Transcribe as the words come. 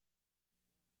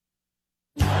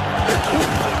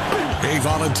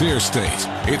Volunteer State.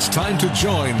 It's time to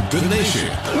join the nation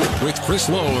with Chris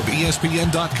Lowe of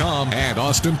ESPN.com and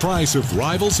Austin Price of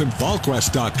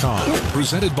RivalsandVolQuest.com.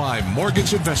 Presented by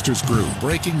Mortgage Investors Group.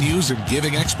 Breaking news and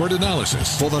giving expert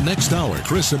analysis. For the next hour,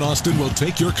 Chris and Austin will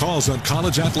take your calls on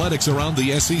college athletics around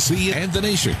the SEC and the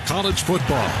nation. College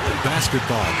football,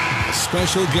 basketball,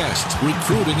 special guests,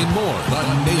 recruiting, and more.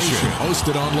 The Nation,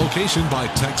 hosted on location by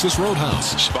Texas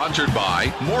Roadhouse. Sponsored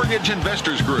by Mortgage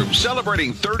Investors Group,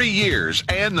 celebrating 30 years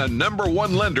and the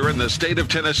 #1 lender in the state of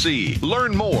Tennessee.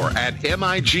 Learn more at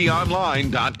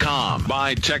migonline.com.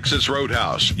 By Texas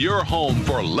Roadhouse, your home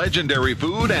for legendary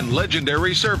food and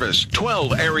legendary service.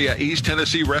 12 area East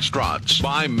Tennessee restaurants.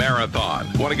 By Marathon.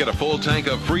 Want to get a full tank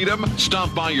of freedom?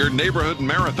 Stop by your neighborhood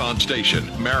Marathon station.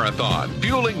 Marathon,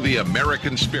 fueling the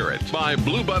American spirit. By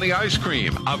Blue Bunny Ice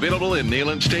Cream, available in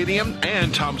Neyland Stadium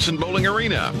and Thompson Bowling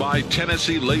Arena. By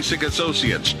Tennessee LASIK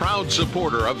Associates, proud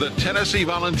supporter of the Tennessee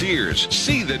Volunteers.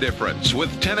 See the difference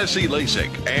with Tennessee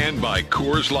LASIK. And by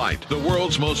Coors Light, the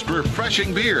world's most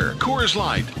refreshing beer. Coors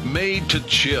Light, made to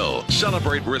chill.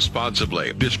 Celebrate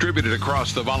responsibly. Distributed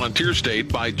across the Volunteer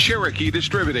State by Cherokee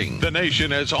Distributing. The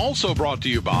Nation is also brought to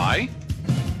you by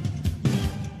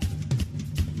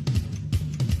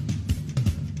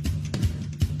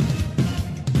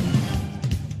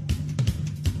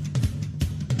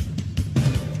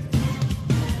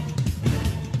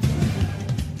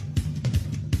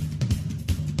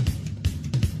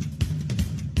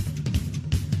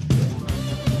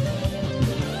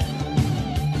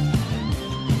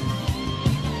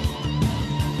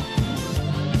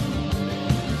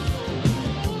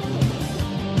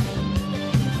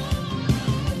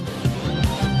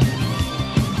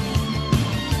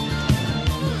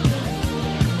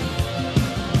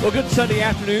Well, good Sunday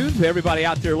afternoon to everybody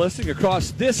out there listening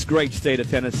across this great state of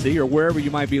Tennessee or wherever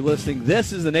you might be listening.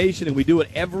 This is The Nation, and we do it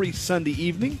every Sunday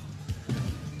evening.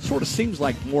 Sort of seems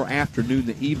like more afternoon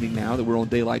than evening now that we're on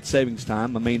daylight savings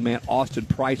time. My main man, Austin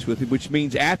Price, with me, which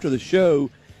means after the show,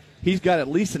 he's got at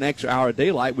least an extra hour of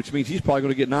daylight, which means he's probably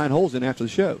going to get 9 holes in after the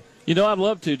show. You know, I'd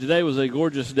love to. Today was a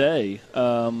gorgeous day.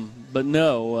 But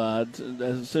no,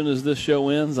 as soon as this show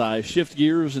ends, I shift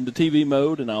gears into TV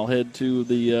mode, and I'll head to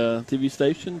the TV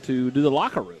station to do the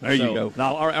locker room. There you go.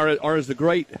 Now, or as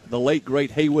the late,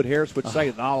 great Haywood Harris would say,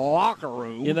 the locker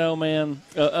room. You know, man,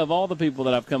 of all the people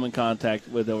that I've come in contact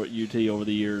with over at UT over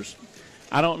the years,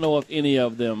 I don't know if any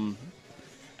of them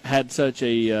had such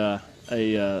a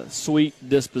sweet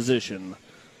disposition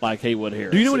like Haywood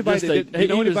Harris. Do you know anybody that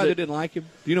didn't like him?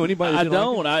 Do you know anybody that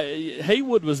didn't like him?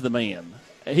 Haywood was the man.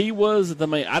 He was the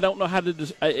man. I don't know how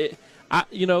to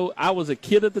I was a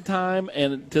kid at the time,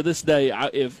 and to this day,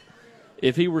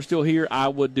 if he were still here, I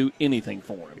would do anything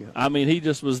for him. Yeah. I mean, he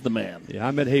just was the man. Yeah,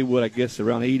 I met Haywood, I guess,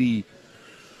 around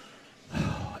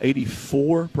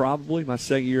 84, probably, my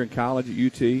second year in college at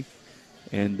UT.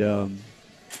 And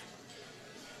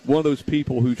one of those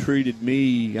people who treated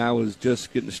me, I was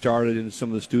just getting started in some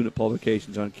of the student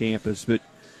publications on campus, but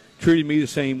treated me the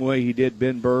same way he did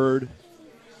Ben Bird.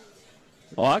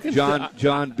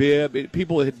 John Bibb,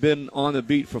 people that had been on the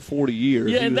beat for 40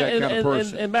 years. Yeah, he was that kind of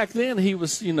person. And back then he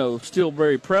was, still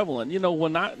very prevalent.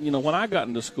 When I got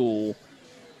into school,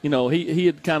 he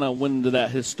had kind of went into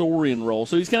that historian role.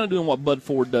 So he's kind of doing what Bud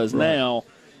Ford does now,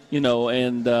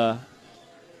 and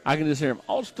I can just hear him,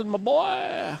 Austin, my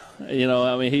boy.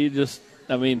 Hello,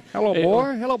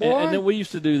 boy. And then we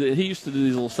used to do that. He used to do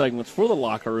these little segments for the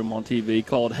locker room on TV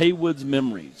called Haywood's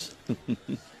Memories.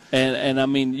 And I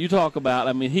mean, you talk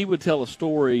about, he would tell a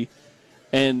story,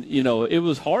 and, it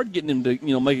was hard getting him to,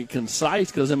 make it concise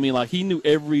because, he knew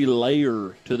every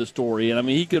layer to the story. And,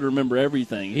 he could remember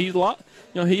everything. He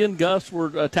and Gus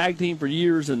were a tag team for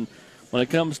years, and when it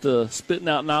comes to spitting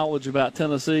out knowledge about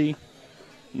Tennessee,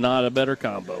 not a better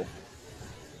combo.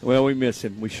 Well, we miss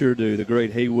him. We sure do, the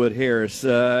great Haywood Harris.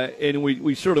 And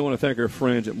we certainly want to thank our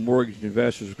friends at Mortgage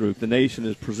Investors Group. The Nation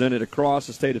is presented across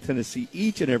the state of Tennessee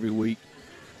each and every week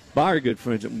by our good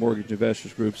friends at Mortgage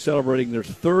Investors Group, celebrating their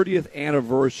 30th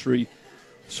anniversary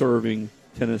serving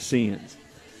Tennesseans.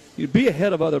 You'd be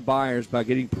ahead of other buyers by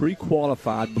getting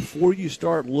pre-qualified before you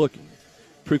start looking.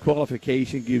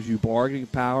 Pre-qualification gives you bargaining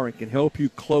power and can help you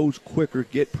close quicker,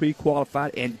 get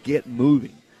pre-qualified, and get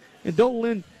moving. And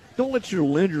don't let your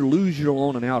lender lose your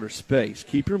loan in outer space.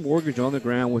 Keep your mortgage on the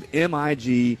ground with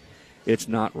MIG. It's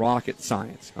not rocket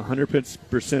science.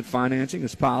 100% financing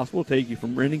is possible. Take you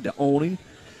from renting to owning.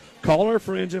 Call our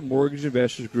friends at Mortgage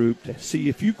Investors Group to see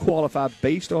if you qualify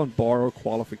based on borrower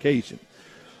qualification.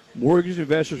 Mortgage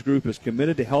Investors Group is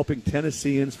committed to helping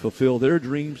Tennesseans fulfill their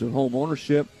dreams of home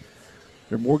ownership.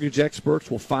 Their mortgage experts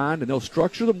will find and they'll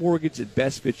structure the mortgage that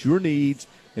best fits your needs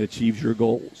and achieves your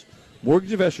goals.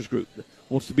 Mortgage Investors Group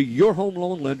wants to be your home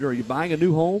loan lender. Are you buying a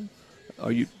new home?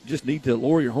 Or you just need to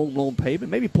lower your home loan payment?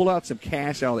 Maybe pull out some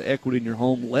cash out of the equity in your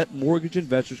home. Let Mortgage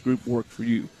Investors Group work for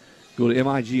you. Go to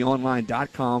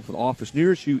migonline.com for the office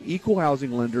nearest you. Equal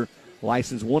housing lender,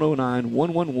 license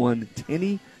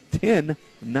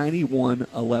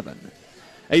 109-111-1091-11.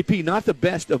 AP, not the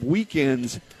best of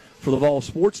weekends for the Vol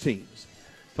sports teams.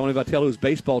 Tony Vitello's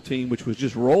baseball team, which was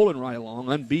just rolling right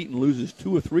along, unbeaten, loses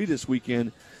 2 or 3 this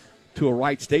weekend to a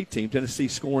Wright State team. Tennessee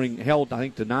scoring held, I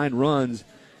think, to 9 runs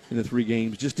in the 3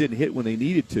 games. Just didn't hit when they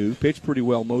needed to. Pitched pretty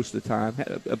well most of the time.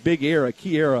 Had a big error, a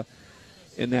key error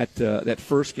in that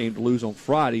first game to lose on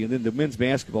Friday. And then the men's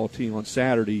basketball team on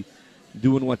Saturday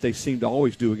doing what they seem to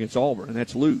always do against Auburn, and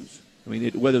that's lose. I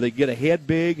mean, whether they get ahead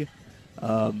big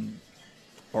or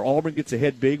Auburn gets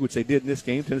ahead big, which they did in this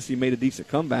game, Tennessee made a decent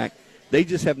comeback. They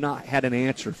just have not had an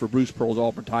answer for Bruce Pearl's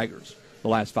Auburn Tigers the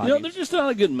last 5 games. They're just not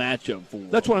a good matchup for them.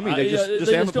 That's what I mean. They just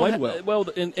haven't played well. Well,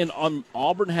 and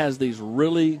Auburn has these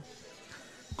really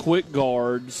quick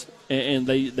guards, and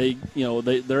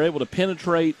they're able to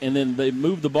penetrate, and then they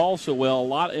move the ball so well.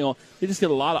 They just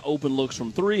get a lot of open looks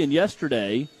from 3. And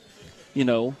yesterday,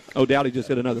 Dowdy just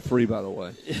hit another 3, by the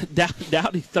way.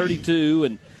 Dowdy 32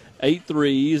 and 8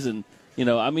 threes, and it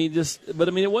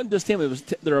wasn't just him. It was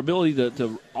their ability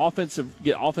to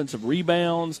get offensive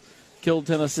rebounds, kill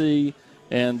Tennessee.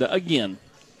 And, again,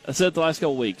 I said it the last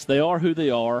couple of weeks, they are who they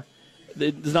are.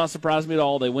 It does not surprise me at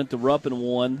all. They went to Rupp and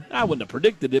won. I wouldn't have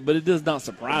predicted it, but it does not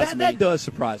surprise me. That does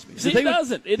surprise me. See, it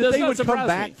doesn't. It does not surprise me. They would come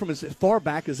back from as far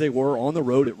back as they were on the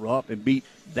road at Rupp and beat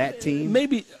that team?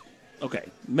 Maybe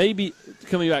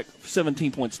coming back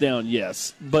 17 points down,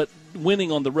 yes. But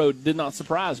winning on the road did not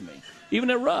surprise me, even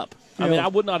at Rupp. I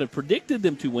would not have predicted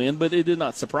them to win, but it did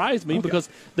not surprise me because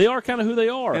they are kind of who they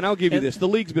are. And I'll give you this. The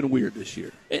league's been weird this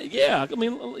year. Yeah.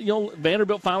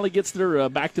 Vanderbilt finally gets their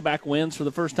back-to-back wins for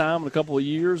the first time in a couple of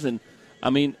years. And,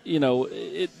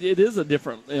 it is a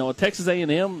different Texas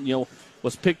A&M,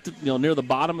 was picked, near the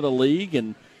bottom of the league.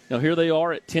 And, here they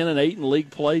are at 10-8 in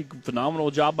league play. Phenomenal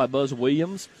job by Buzz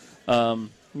Williams.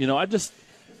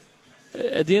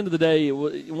 At the end of the day,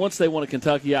 once they won at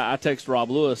Kentucky, I texted Rob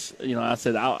Lewis. I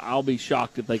said I'll be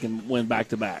shocked if they can win back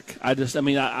to back. I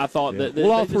thought that.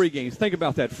 All 3 games. Think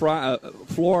about that: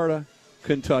 Florida,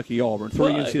 Kentucky, Auburn,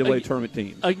 3 NCAA tournament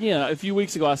teams. Again, a few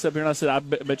weeks ago, I sat up here and I said I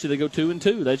bet you they go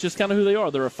 2-2. That's just kind of who they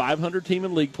are. They're a 500 team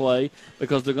in league play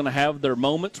because they're going to have their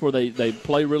moments where they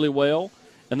play really well,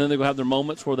 and then they're going to have their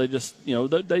moments where they just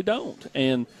they don't.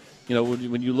 And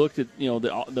when you looked at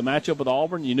the matchup with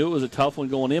Auburn, you knew it was a tough one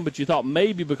going in, but you thought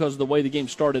maybe because of the way the game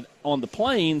started on the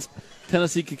Plains,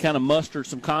 Tennessee could kind of muster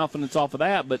some confidence off of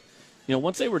that. But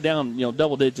once they were down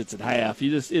double digits at half,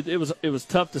 it was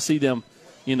tough to see them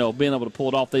being able to pull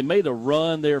it off. They made a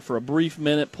run there for a brief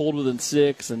minute, pulled within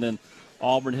 6, and then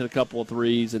Auburn hit a couple of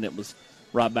threes, and it was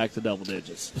right back to double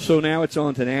digits. So now it's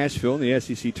on to Nashville in the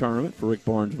SEC tournament for Rick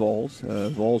Barnes Vols.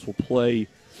 Vols will play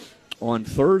on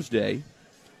Thursday.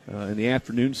 In the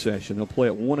afternoon session. They'll play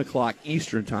at 1 o'clock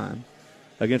Eastern time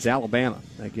against Alabama.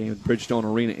 That game at Bridgestone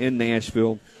Arena in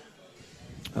Nashville.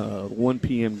 1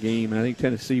 p.m. game. I think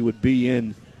Tennessee would be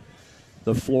in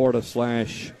the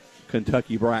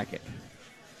Florida/Kentucky bracket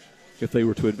if they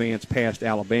were to advance past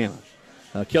Alabama.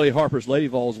 Kelly Harper's Lady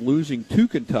Vols losing to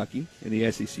Kentucky in the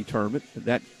SEC tournament.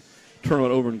 That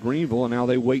tournament over in Greenville, and now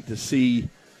they wait to see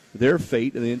their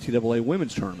fate in the NCAA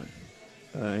women's tournament.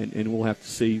 And we'll have to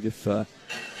see if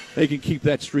they can keep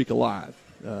that streak alive.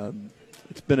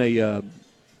 It's been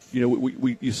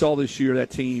you saw this year that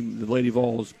team, the Lady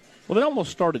Vols. Well, they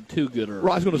almost started too good early.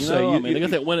 Right, I was going to say. They got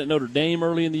that win at Notre Dame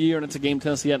early in the year, and it's a game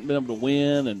Tennessee hadn't been able to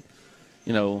win. And,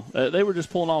 they were just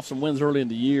pulling off some wins early in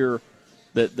the year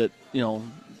that the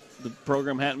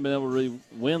program hadn't been able to really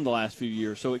win the last few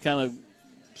years. So it kind of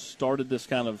started this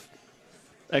kind of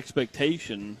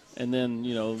expectation, and then,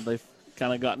 they've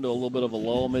kind of got into a little bit of a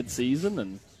lull mid-season,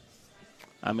 and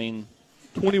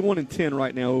 21-10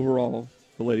 right now overall.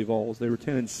 The Lady Vols. They were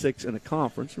 10-6 in the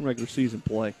conference in regular season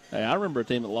play. Hey, I remember a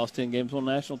team that lost 10 games, won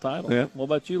a national title. Yeah. What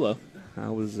about you, Lowe? I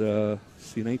was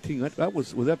 19. That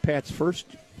was that Pat's first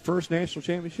national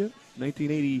championship?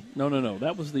 1980. No.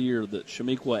 That was the year that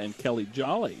Shamiqua and Kelly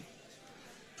Jolly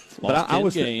lost 10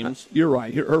 games. You're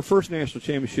right. Her first national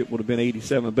championship would have been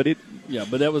 87, but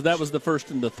that was the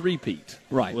first in the three-peat.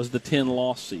 Right. Was the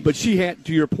 10-loss season. But she had,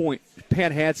 to your point,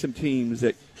 Pat had some teams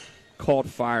that caught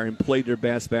fire and played their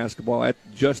best basketball at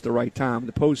just the right time in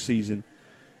the postseason.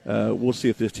 We'll see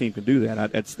if this team can do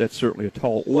that. That's certainly a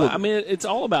tall order. Well, it's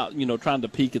all about trying to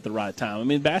peak at the right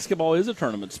time. Basketball is a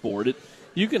tournament sport.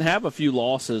 You can have a few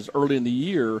losses early in the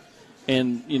year,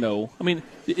 And, I mean,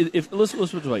 if let's put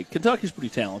it this way. Kentucky's pretty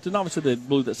talented. And obviously they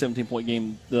blew that 17-point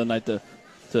game the other night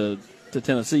to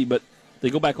Tennessee, but they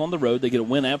go back on the road. They get a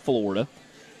win at Florida.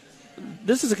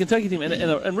 This is a Kentucky team,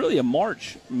 and really a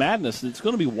March Madness that's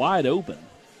going to be wide open.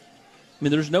 I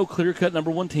mean, there's no clear-cut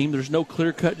number one team. There's no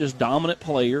clear-cut just dominant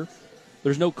player.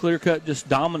 There's no clear-cut just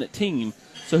dominant team.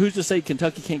 So who's to say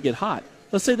Kentucky can't get hot?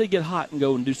 Let's say they get hot and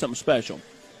go and do something special.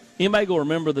 Anybody go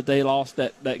remember that they lost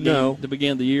that game to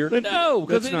begin the year? No,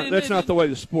 that's not the way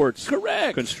the sport's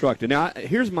correct constructed. Now,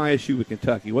 here's my issue with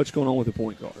Kentucky. What's going on with the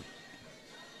point guard?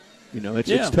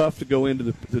 It's tough to go into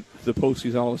the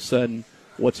postseason all of a sudden.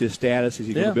 What's his status? Is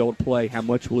he going to be able to play? How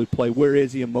much will he play? Where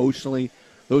is he emotionally?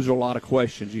 Those are a lot of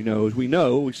questions. As we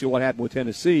see what happened with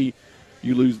Tennessee.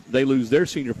 They lose their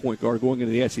senior point guard going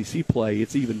into the SEC play.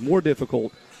 It's even more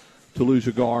difficult to lose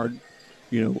a guard,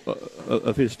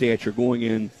 of his stature going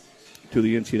in to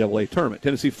the NCAA tournament.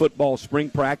 Tennessee football spring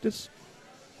practice.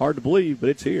 Hard to believe, but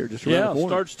it's here. Just around the corner. Yeah, it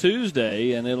starts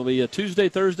Tuesday, and it'll be a Tuesday,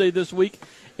 Thursday this week,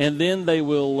 and then they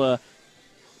will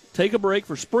take a break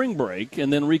for spring break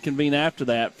and then reconvene after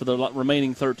that for the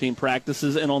remaining 13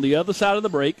 practices. And on the other side of the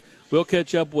break, we'll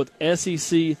catch up with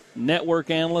SEC Network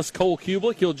analyst Cole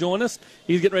Cubelic. He'll join us.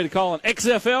 He's getting ready to call an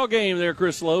XFL game there,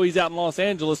 Chris Lowe. He's out in Los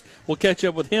Angeles. We'll catch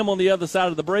up with him on the other side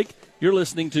of the break. You're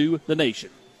listening to The Nation.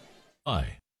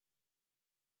 Hi.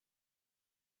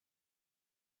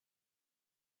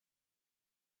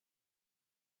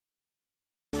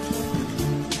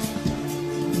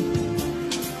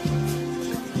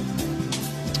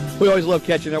 We always love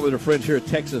catching up with our friends here at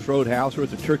Texas Roadhouse. We're at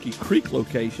the Turkey Creek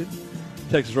location.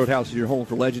 Texas Roadhouse is your home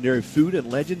for legendary food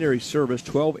and legendary service.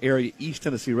 12 area East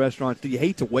Tennessee restaurants. Do you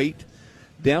hate to wait?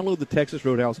 Download the Texas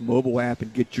Roadhouse mobile app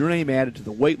and get your name added to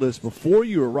the wait list before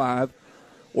you arrive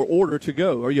or order to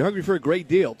go. Are you hungry for a great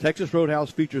deal? Texas Roadhouse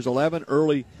features 11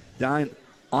 early dine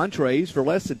entrees for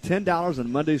less than $10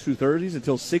 on Mondays through Thursdays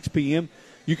until 6 p.m.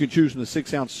 You can choose from the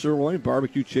 6-ounce sirloin,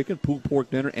 barbecue chicken, pulled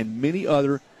pork dinner, and many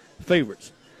other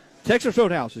favorites. Texas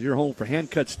Roadhouse is your home for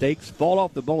hand-cut steaks,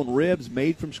 fall-off-the-bone ribs,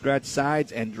 made-from-scratch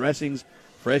sides and dressings,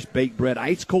 fresh baked bread,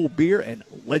 ice-cold beer, and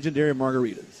legendary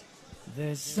margaritas.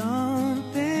 There's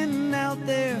something out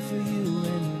there for you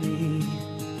and me,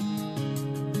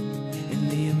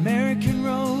 and the American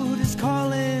road is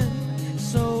calling,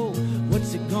 so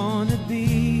what's it gonna be?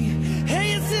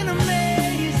 Hey, it's an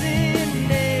amazing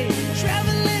day,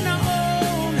 traveling our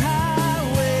own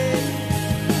highway,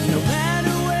 no matter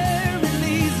where it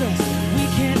leads us, we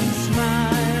can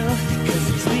smile, 'cause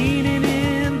it's leaning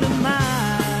in the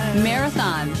mind.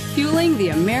 Marathon, fueling the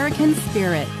American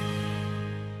spirit.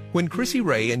 When Chrissy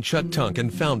Ray and Chuck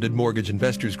Tunkin founded Mortgage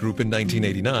Investors Group in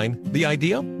 1989, the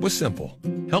idea was simple.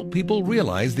 Help people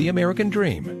realize the American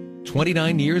dream.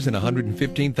 29 years and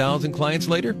 115,000 clients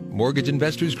later, Mortgage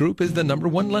Investors Group is the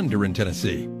 #1 lender in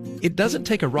Tennessee. It doesn't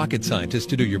take a rocket scientist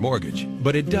to do your mortgage,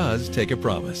 but it does take a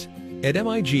promise. At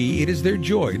MIG, it is their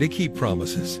joy to keep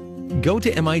promises. Go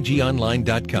to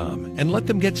MIGonline.com and let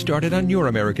them get started on your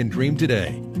American dream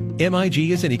today.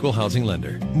 MIG is an equal housing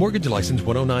lender. Mortgage license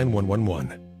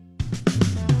 109111.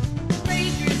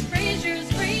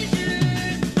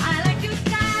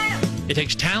 It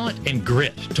takes talent and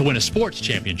grit to win a sports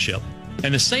championship,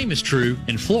 and the same is true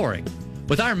in flooring.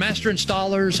 With our master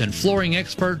installers and flooring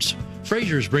experts,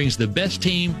 Frazier's brings the best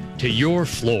team to your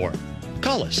floor.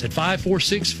 Call us at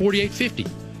 546-4850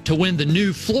 to win the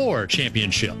new floor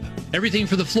championship. Everything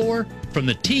for the floor from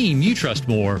the team you trust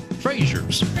more,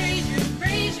 Frazier's.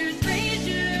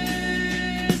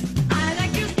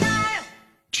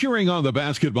 Cheering on the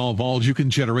basketball Vols, you can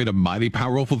generate a mighty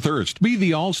powerful thirst. Be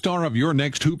the all-star of your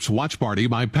next Hoops watch party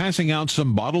by passing out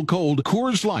some bottled cold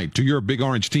Coors Light to your Big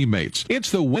Orange teammates. It's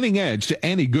the winning edge to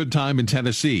any good time in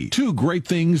Tennessee. Two great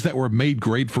things that were made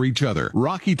great for each other.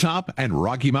 Rocky Top and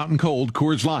Rocky Mountain Cold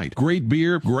Coors Light. Great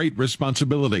beer, great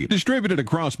responsibility. Distributed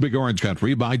across Big Orange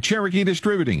Country by Cherokee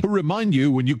Distributing, who remind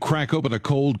you when you crack open a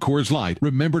cold Coors Light,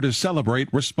 remember to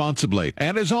celebrate responsibly.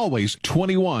 And as always,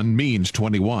 21 means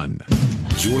 21.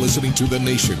 You're listening to The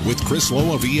Nation with Chris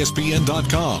Lowe of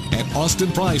ESPN.com and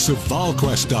Austin Price of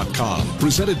VolQuest.com.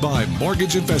 Presented by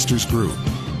Mortgage Investors Group.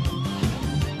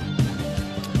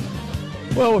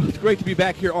 Well, it's great to be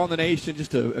back here on The Nation.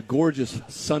 Just a gorgeous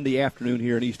Sunday afternoon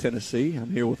here in East Tennessee.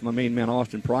 I'm here with my main man,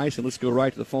 Austin Price, and let's go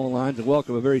right to the phone lines and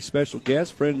welcome a very special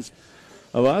guest, friends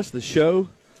of us, the show,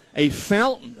 a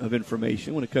fountain of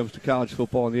information when it comes to college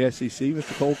football in the SEC,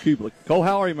 Mr. Cole Cubelic. Cole,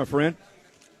 how are you, my friend?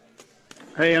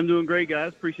 Hey, I'm doing great,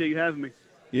 guys. Appreciate you having me.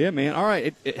 Yeah, man. All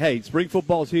right. Hey, spring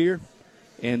football's here,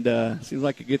 and seems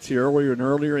like it gets here earlier and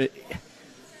earlier.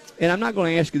 And I'm not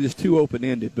going to ask you this too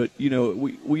open-ended, but, you know,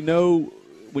 we know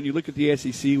when you look at the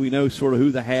SEC, we know sort of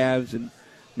who the haves and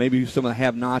maybe some of the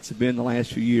have-nots have been the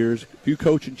last few years. A few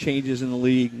coaching changes in the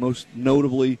league, most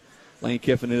notably Lane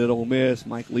Kiffin at Ole Miss,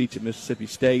 Mike Leach at Mississippi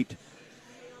State.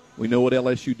 We know what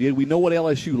LSU did. We know what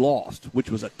LSU lost, which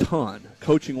was a ton,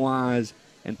 coaching-wise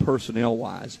and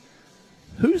personnel-wise.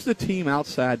 Who's the team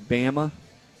outside Bama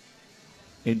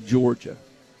and Georgia?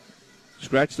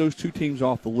 Scratch those two teams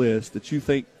off the list that you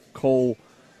think Cole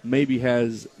maybe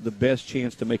has the best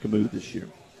chance to make a move this year.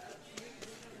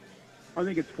 I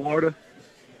think it's Florida.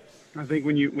 I think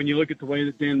when you look at the way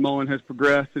that Dan Mullen has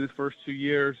progressed in his first 2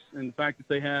 years and the fact that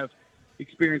they have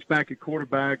experience back at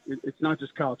quarterback, it's not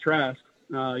just Kyle Trask.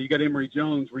 You got Emory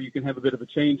Jones where you can have a bit of a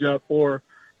change-up, or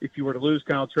if you were to lose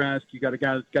Kyle Trask, you got a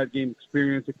guy that's got game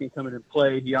experience that can come in and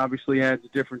play. He obviously adds a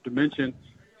different dimension.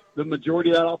 The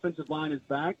majority of that offensive line is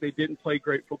back. They didn't play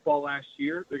great football last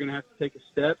year. They're going to have to take a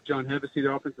step. John Hevesy,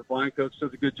 their offensive line coach,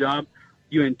 does a good job.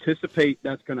 You anticipate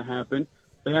that's going to happen.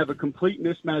 They have a complete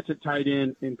mismatch at tight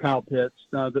end in Kyle Pitts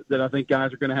that I think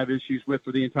guys are going to have issues with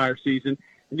for the entire season.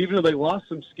 And even though they lost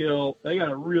some skill, they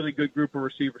got a really good group of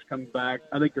receivers coming back.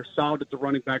 I think they're solid at the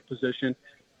running back position.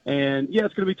 And, yeah,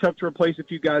 it's going to be tough to replace a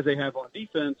few guys they have on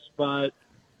defense, but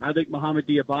I think Mohamed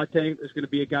Diabate is going to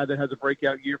be a guy that has a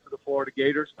breakout year for the Florida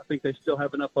Gators. I think they still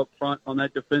have enough up front on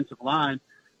that defensive line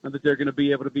that they're going to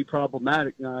be able to be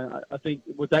problematic. I think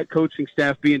with that coaching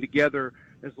staff being together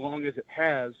as long as it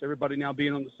has, everybody now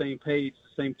being on the same page,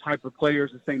 the same type of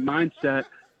players, the same mindset,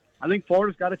 I think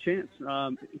Florida's got a chance.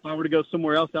 If I were to go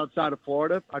somewhere else outside of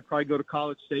Florida, I'd probably go to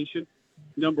College Station.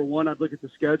 Number one, I'd look at the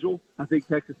schedule. I think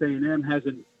Texas A&M has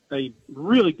a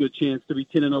really good chance to be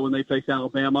 10-0 when they face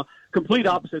Alabama. Complete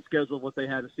opposite schedule of what they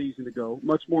had a season ago.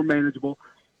 Much more manageable.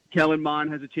 Kellen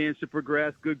Mond has a chance to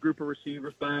progress. Good group of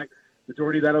receivers back.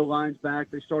 Majority of that O-line's back.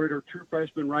 They started a true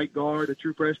freshman right guard, a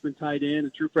true freshman tight end,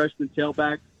 a true freshman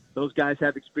tailback. Those guys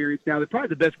have experience now. They're probably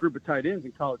the best group of tight ends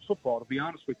in college football, to be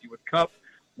honest with you, with Kupp,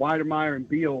 Weidermeyer, and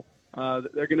Beal.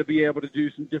 They're going to be able to do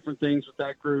some different things with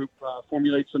that group,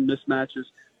 formulate some mismatches.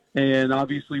 And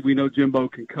obviously we know Jimbo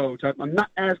can coach. I'm not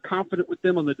as confident with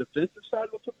them on the defensive side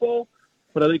of the football,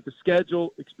 but I think the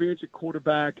schedule, experience at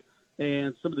quarterback,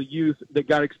 and some of the youth that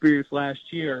got experience last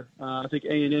year, I think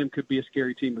A&M could be a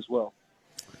scary team as well.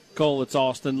 Cole, it's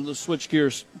Austin. Let's switch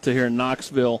gears to here in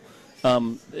Knoxville.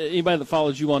 Anybody that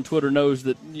follows you on Twitter knows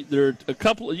that there are a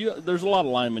couple. There's a lot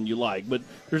of linemen you like, but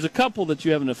there's a couple that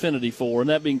you have an affinity for, and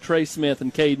that being Trey Smith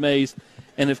and Cade Mays.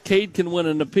 And if Cade can win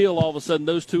an appeal, all of a sudden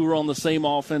those two are on the same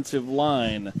offensive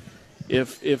line.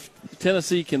 If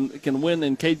Tennessee can win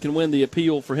and Cade can win the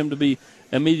appeal for him to be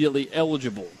immediately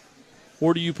eligible,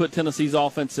 where do you put Tennessee's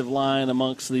offensive line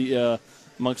amongst the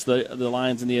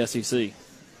lines in the SEC?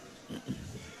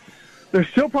 They're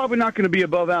still probably not going to be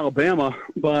above Alabama,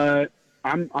 but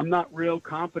I'm not real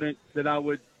confident that I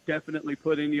would definitely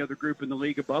put any other group in the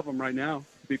league above them right now,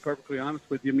 to be perfectly honest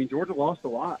with you. I mean, Georgia lost a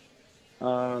lot.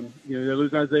 They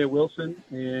lose Isaiah Wilson,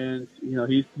 and,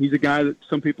 he's a guy that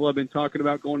some people have been talking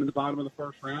about going in the bottom of the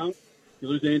first round. You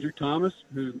lose Andrew Thomas,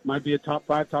 who might be a top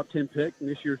 5, top 10 pick in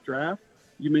this year's draft.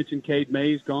 You mentioned Cade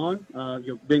Mays gone.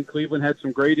 Ben Cleveland had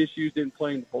some great issues, didn't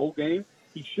play in the bowl game.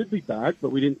 He should be back,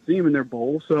 but we didn't see him in their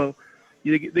bowl. So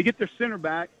they get their center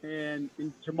back, and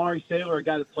Jamari Saylor, a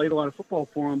guy that played a lot of football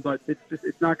for him, but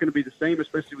it's not going to be the same,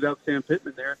 especially without Sam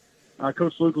Pittman there.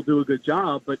 Coach Luke will do a good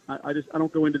job, but I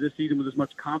don't go into this season with as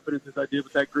much confidence as I did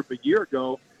with that group a year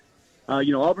ago.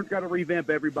 Auburn's got to revamp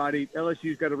everybody.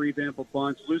 LSU's got to revamp a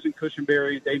bunch. Losing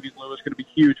Cushenberry and Davies Lewis is going to be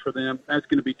huge for them. That's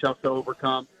going to be tough to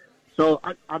overcome. So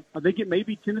I think it may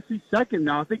be Tennessee second.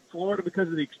 Now, I think Florida, because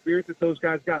of the experience that those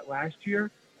guys got last year,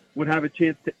 would have a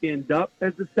chance to end up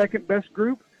as the second-best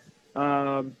group.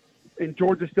 And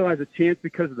Georgia still has a chance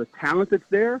because of the talent that's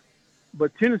there.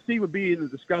 But Tennessee would be in the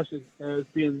discussion as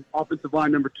being offensive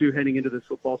line number 2 heading into this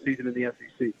football season in the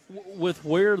SEC. With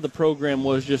where the program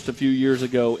was just a few years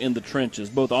ago in the trenches,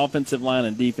 both offensive line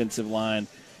and defensive line,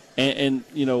 and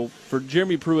for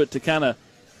Jeremy Pruitt to kind of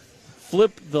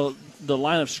flip the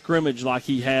line of scrimmage like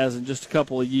he has in just a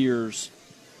couple of years,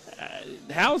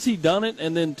 how has he done it?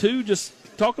 And then, 2, just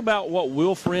talk about what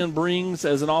Will Friend brings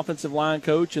as an offensive line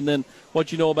coach, and then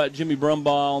what you know about Jimmy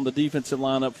Brumbaugh on the defensive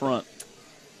line up front.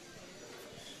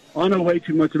 I know way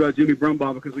too much about Jimmy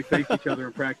Brumbaugh because we faced each other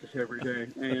in practice every day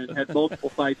and had multiple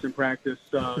fights in practice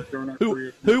during our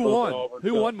careers. Who won?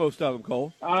 Who won most of them,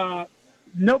 Cole?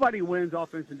 Nobody wins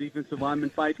offensive and defensive lineman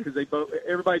fights because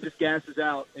everybody just gasses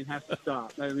out and has to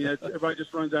stop. I mean, everybody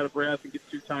just runs out of breath and gets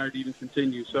too tired to even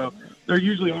continue. So there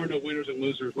usually are no winners and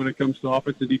losers when it comes to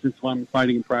offensive and defensive lineman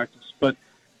fighting in practice. But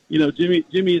Jimmy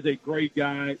is a great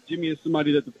guy. Jimmy is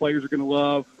somebody that the players are going to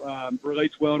love,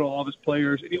 relates well to all of his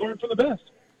players, and he learned from the best.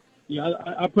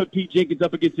 I put Pete Jenkins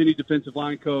up against any defensive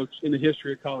line coach in the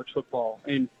history of college football.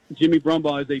 And Jimmy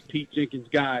Brumbaugh is a Pete Jenkins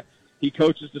guy. He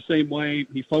coaches the same way.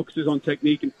 He focuses on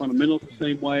technique and fundamentals the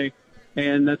same way,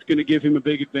 and that's going to give him a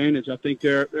big advantage. I think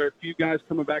there are a few guys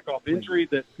coming back off injury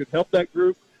that could help that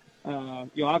group.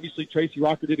 Obviously Tracy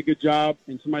Rocker did a good job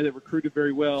and somebody that recruited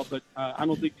very well, but I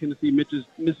don't think Tennessee misses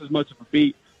much of a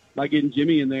beat by getting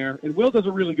Jimmy in there. And Will does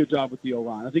a really good job with the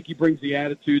O-line. I think he brings the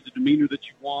attitude, the demeanor that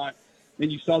you want,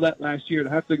 and you saw that last year. To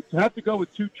have to go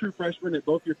with 2 true freshmen at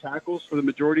both your tackles for the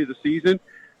majority of the season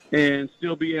and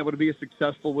still be able to be as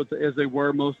successful as they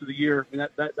were most of the year, and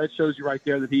that shows you right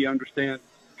there that he understands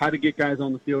how to get guys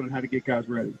on the field and how to get guys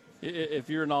ready. If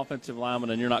you're an offensive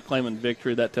lineman and you're not claiming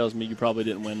victory, that tells me you probably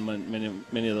didn't win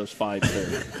many of those fights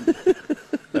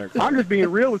there. I'm just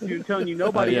being real with you and telling you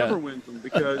nobody ever wins them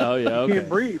because you can't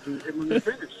breathe when they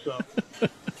finish. So,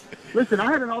 listen,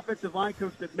 I had an offensive line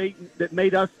coach that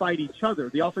made us fight each other.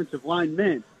 The offensive line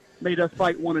men made us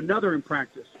fight one another in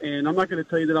practice, and I'm not going to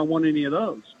tell you that I won any of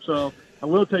those. So I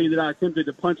will tell you that I attempted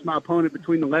to punch my opponent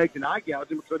between the legs and eye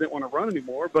gouge him because I didn't want to run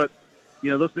anymore. But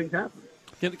those things happen.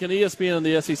 Can ESPN and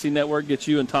the SEC Network get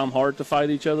you and Tom Hart to fight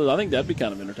each other? I think that'd be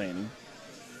kind of entertaining.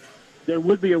 There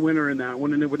would be a winner in that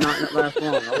one, and it would not last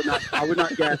long. I would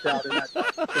not gas out in that.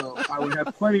 So I would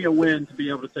have plenty of win to be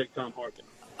able to take Tom Hart down.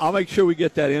 I'll make sure we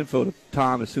get that info to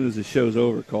Tom as soon as the show's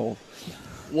over, Cole.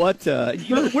 What? I'll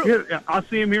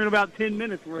see him here in about 10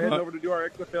 minutes. We're heading over to do our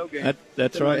XFL game.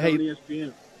 That's right. Hey,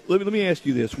 ESPN. let me ask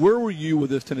you this: where were you with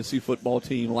this Tennessee football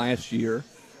team last year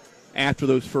after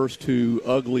those first 2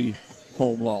 ugly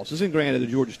home losses? And granted, the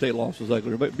Georgia State loss was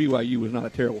ugly, but BYU was not a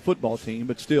terrible football team.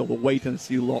 But still, the way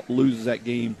Tennessee loses that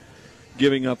game,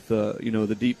 giving up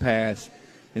the deep pass,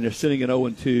 and they're sitting at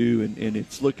 0-2, and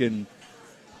it's looking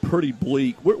pretty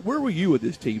bleak. Where were you with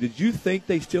this team? Did you think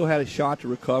they still had a shot to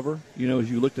recover,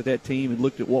 as you looked at that team and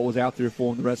looked at what was out there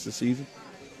for them the rest of the season?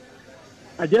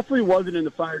 I definitely wasn't in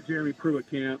the Fire Jeremy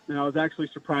Pruitt camp, and I was actually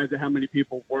surprised at how many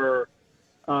people were.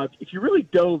 If you really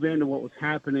dove into what was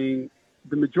happening,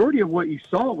 the majority of what you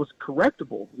saw was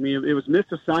correctable. I mean, it was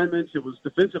missed assignments. It was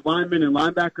defensive linemen and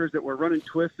linebackers that were running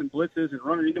twists and blitzes and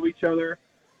running into each other.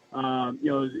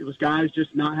 It was guys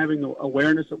just not having the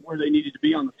awareness of where they needed to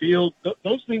be on the field.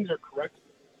 Those things are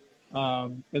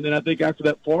correctable. And then I think after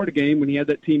that Florida game, when he had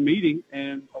that team meeting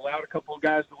and allowed a couple of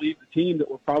guys to leave the team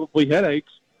that were probably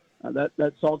headaches,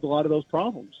 that solved a lot of those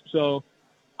problems. So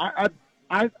I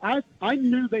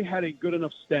knew they had a good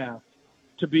enough staff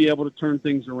to be able to turn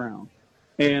things around.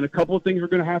 And a couple of things were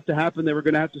going to have to happen. They were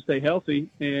going to have to stay healthy,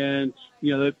 and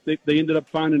they ended up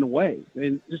finding a way.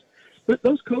 And but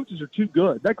those coaches are too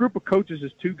good. That group of coaches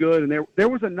is too good, and there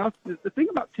was enough. The thing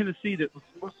about Tennessee that was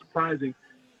most surprising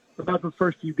about the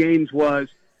first few games was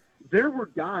there were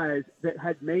guys that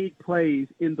had made plays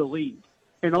in the league,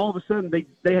 and all of a sudden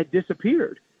they had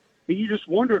disappeared. And you just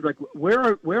wondered, like,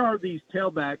 where are these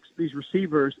tailbacks, these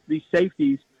receivers, these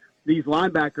safeties, these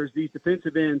linebackers, these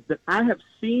defensive ends that I have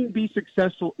seen be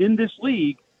successful in this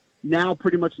league, now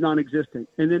pretty much non-existent.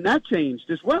 And then that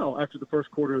changed as well after the first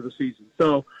quarter of the season.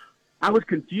 So I was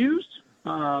confused.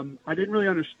 I didn't really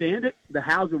understand it, the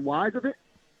hows and whys of it.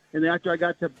 And then after I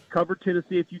got to cover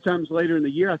Tennessee a few times later in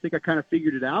the year, I think I kind of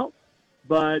figured it out.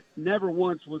 But never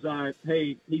once was I,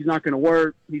 hey, he's not going to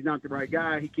work. He's not the right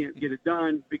guy. He can't get it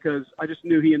done, because I just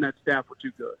knew he and that staff were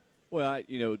too good. Well,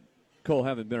 Cole,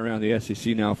 having been around the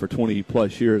SEC now for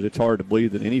 20-plus years, it's hard to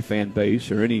believe that any fan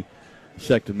base or any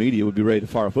sect of media would be ready to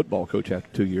fire a football coach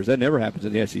after 2 years. That never happens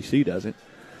in the SEC, does it?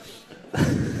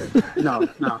 No.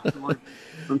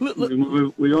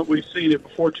 We've seen it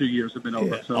before 2 years have been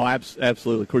over. Yeah. So. Oh,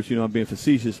 absolutely. Of course, I'm being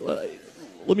facetious.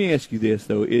 Let me ask you this,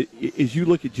 though. As you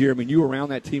look at Jeremy, and you were around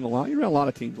that team a lot. You were around a lot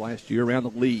of teams last year, around the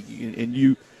league.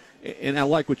 And I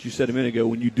like what you said a minute ago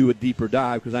when you do a deeper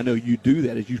dive, because I know you do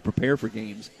that as you prepare for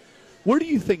games. Where do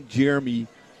you think Jeremy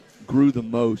grew the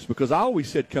most? Because I always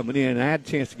said coming in, and I had a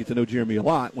chance to get to know Jeremy a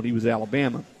lot when he was at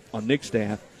Alabama on Nick's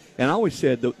staff, and I always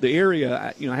said the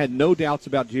area, I had no doubts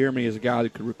about Jeremy as a guy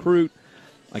that could recruit,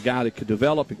 a guy that could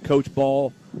develop and coach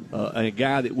ball, and a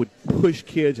guy that would push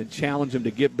kids and challenge them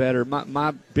to get better.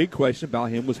 My big question about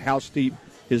him was how steep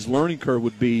his learning curve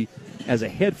would be as a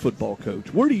head football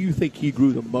coach. Where do you think he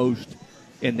grew the most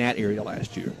in that area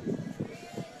last year?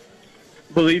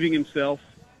 Believing himself,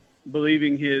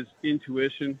 believing his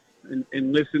intuition,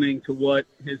 and listening to what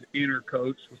his inner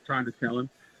coach was trying to tell him.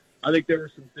 I think there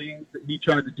were some things that he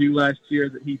tried to do last year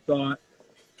that he thought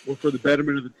were for the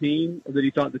betterment of the team, or that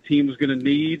he thought the team was going to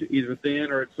need either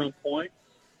then or at some point.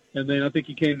 And then I think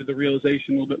he came to the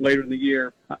realization a little bit later in the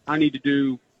year, I need to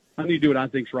do what I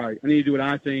think's right. I need to do what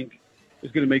I think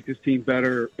is going to make this team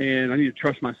better, and I need to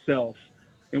trust myself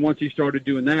And once he started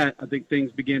doing that, I think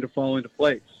things began to fall into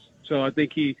place. So I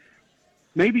think he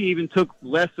maybe even took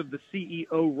less of the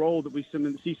CEO role that we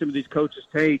see some of these coaches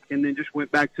take, and then just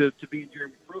went back to being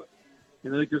Jeremy Pruitt.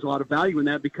 And I think there's a lot of value in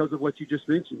that because of what you just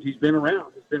mentioned. He's been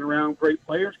around. He's been around great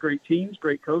players, great teams,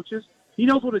 great coaches. He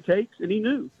knows what it takes, and he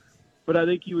knew. But I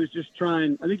think he was just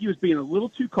trying – I think he was being a little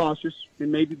too cautious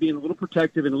and maybe being a little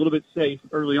protective and a little bit safe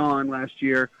early on last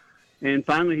year. And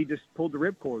finally he just pulled the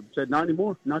ripcord and said, not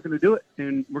anymore. I'm not going to do it.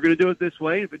 And we're going to do it this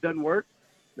way. If it doesn't work,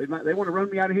 they want to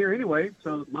run me out of here anyway,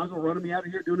 so might as well run me out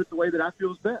of here doing it the way that I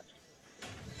feel is best.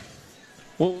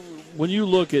 Well, when you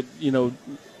look at,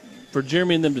 for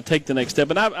Jeremy and them to take the next step,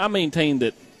 and I maintain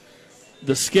that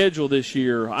the schedule this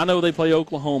year, I know they play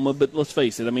Oklahoma, but let's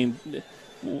face it,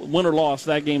 win or loss,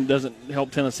 that game doesn't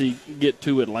help Tennessee get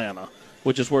to Atlanta,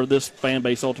 which is where this fan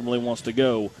base ultimately wants to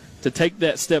go. To take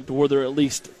that step to where they're at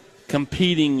least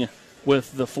competing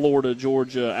with the Florida,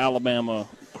 Georgia, Alabama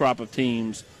crop of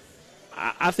teams,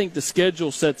 I think the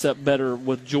schedule sets up better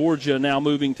with Georgia now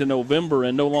moving to November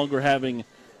and no longer having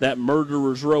that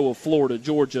murderer's row of Florida,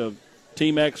 Georgia,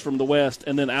 Team X from the West,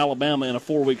 and then Alabama in a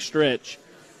 4-week stretch.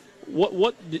 What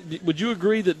would you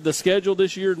agree that the schedule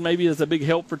this year maybe is a big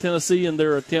help for Tennessee in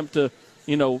their attempt to,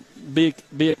 be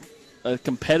a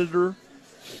competitor?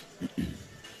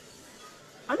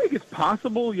 I think it's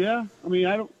possible, yeah.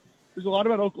 There's a lot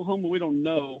about Oklahoma we don't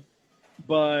know,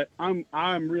 but I'm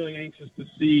really anxious to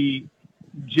see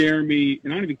Jeremy,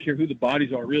 and I don't even care who the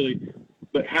bodies are really,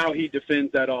 but how he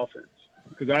defends that offense.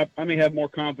 Because I may have more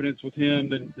confidence with him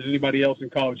than anybody else in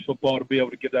college football to be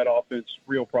able to give that offense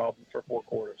real problems for 4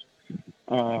 quarters.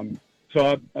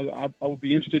 So I would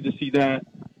be interested to see that.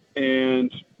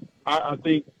 And I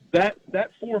think that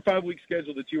 4 or 5 week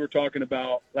schedule that you were talking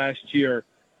about last year,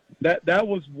 that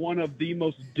was one of the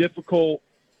most difficult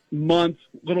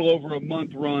little over a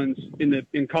month runs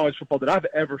in college football that I've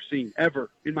ever seen, ever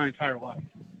in my entire life.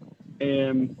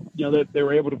 And, that they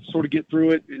were able to sort of get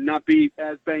through it and not be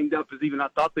as banged up as even I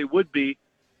thought they would be.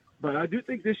 But I do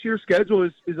think this year's schedule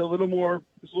is a little more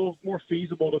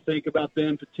feasible to think about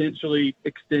them potentially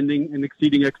extending and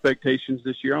exceeding expectations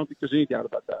this year. I don't think there's any doubt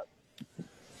about that.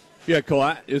 Yeah,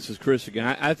 Cole, this is Chris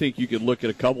again. I think you could look at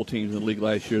a couple teams in the league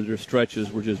last year. Their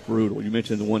stretches were just brutal. You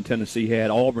mentioned the one Tennessee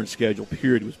had. Auburn's schedule,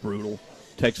 period, was brutal.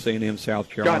 Texas A&M, South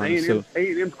Carolina. God,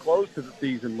 A&M's close to the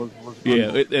season was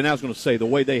yeah, and I was going to say, the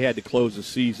way they had to close the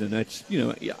season, that's,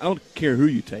 I don't care who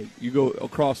you take. You go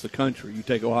across the country. You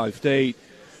take Ohio State,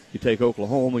 you take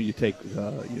Oklahoma, you take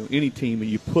any team,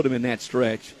 and you put them in that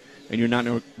stretch, and you're not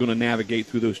going to navigate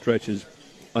through those stretches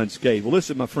unscathed. Well,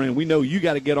 listen, my friend, we know you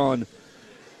got to get on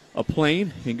a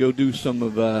plane and go do some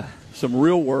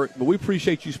real work, but we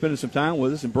appreciate you spending some time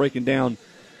with us and breaking down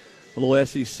a little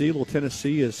SEC, a little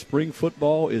Tennessee, as spring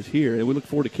football is here. And we look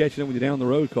forward to catching up with you down the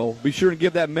road, Cole. Be sure to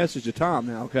give that message to Tom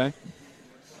now, okay?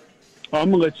 I'm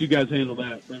going to let you guys handle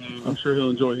that. I'm sure he'll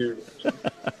enjoy hearing it.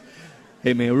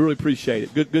 Hey, man, we really appreciate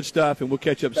it. Good stuff, and we'll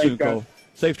catch up soon, guys. Cole.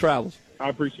 Safe travels. I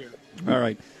appreciate it. All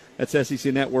right. That's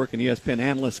SEC Network and ESPN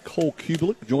analyst Cole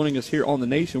Cubelic joining us here on The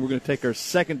Nation. We're going to take our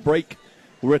second break.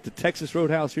 We're at the Texas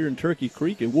Roadhouse here in Turkey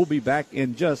Creek, and we'll be back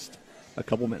in just a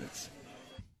couple minutes.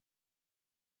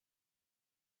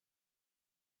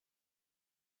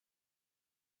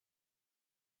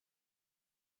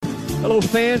 Hello,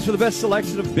 fans. For the best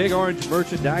selection of Big Orange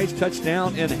merchandise,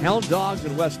 Touchdown and Hound Dogs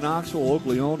in West Knoxville.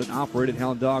 Locally owned and operated,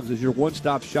 Hound Dogs is your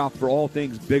one-stop shop for all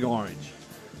things Big Orange.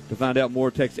 To find out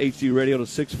more, text HD Radio to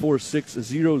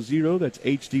 64600. That's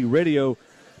HD Radio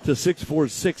to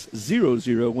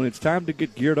 64600. When it's time to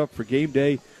get geared up for game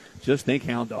day, just think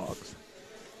Hound Dogs.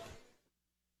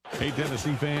 Hey,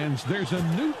 Tennessee fans, there's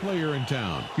a new player in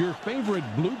town. Your favorite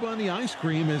Blue Bunny ice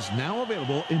cream is now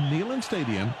available in Neyland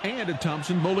Stadium and at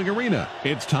Thompson Bowling Arena.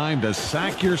 It's time to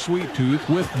sack your sweet tooth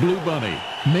with Blue Bunny.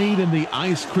 Made in the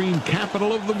ice cream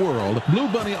capital of the world, Blue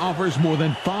Bunny offers more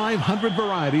than 500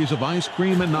 varieties of ice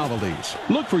cream and novelties.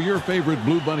 Look for your favorite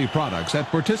Blue Bunny products at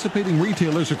participating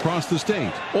retailers across the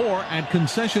state or at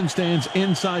concession stands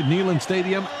inside Neyland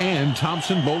Stadium and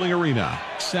Thompson Bowling Arena.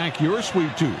 Sack your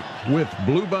sweet tooth with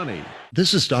Blue Bunny.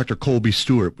 This is Dr. Colby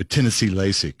Stewart with Tennessee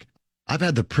LASIK. I've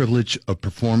had the privilege of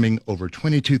performing over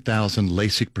 22,000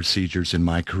 LASIK procedures in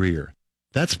my career.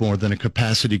 That's more than a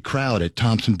capacity crowd at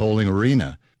Thompson Bowling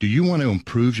Arena. Do you want to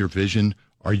improve your vision?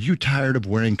 Are you tired of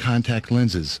wearing contact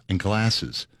lenses and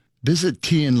glasses? Visit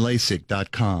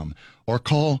tnlasik.com or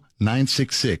call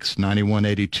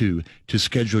 966-9182 to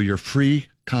schedule your free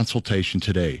consultation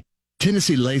today.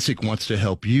 Tennessee LASIK wants to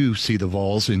help you see the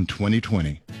Vols in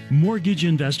 2020. Mortgage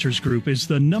Investors Group is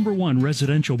the #1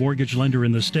 residential mortgage lender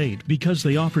in the state because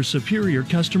they offer superior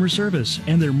customer service,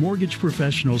 and their mortgage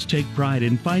professionals take pride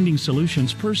in finding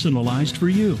solutions personalized for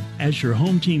you. As your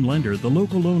home team lender, the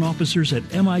local loan officers at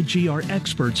MIG are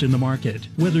experts in the market.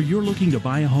 Whether you're looking to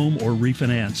buy a home or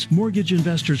refinance, Mortgage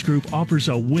Investors Group offers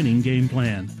a winning game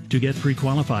plan. To get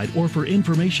pre-qualified or for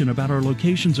information about our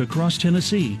locations across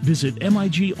Tennessee, visit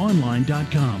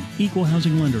migonline.com. Equal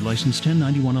housing lender, license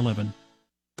 109111.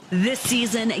 This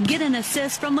season, get an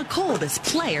assist from the coldest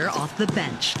player off the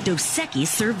bench, Dos Equis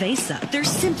Cerveza. There's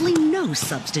simply no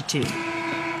substitute.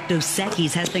 Dos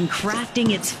Equis has been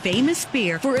crafting its famous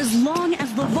beer for as long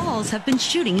as the Vols have been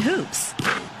shooting hoops.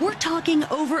 We're talking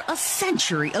over a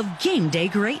century of game day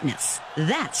greatness.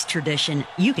 That's tradition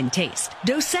you can taste.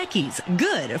 Dos Equis,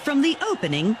 good from the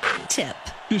opening tip.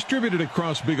 Distributed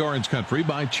across Big Orange Country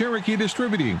by Cherokee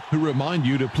Distributing, who remind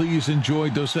you to please enjoy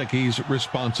Dos Equis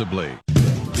responsibly.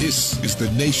 This is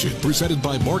The Nation, presented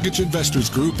by Mortgage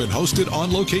Investors Group and hosted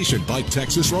on location by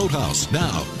Texas Roadhouse.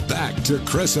 Now, back to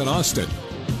Chris and Austin.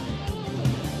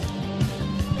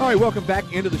 All right, welcome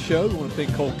back into the show. We want to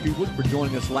thank Cole Cubelic for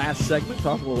joining us last segment,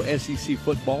 talking a little SEC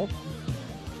football.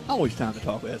 Always time to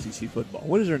talk SEC football.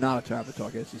 When is there not a time to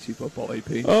talk SEC football,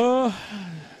 AP?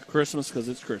 Christmas, because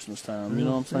it's Christmas time. You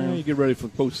know what I'm saying? Yeah, you get ready for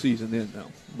the postseason then,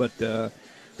 though. But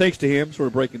thanks to him, sort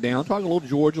of breaking down, talking a little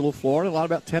Georgia, a little Florida, a lot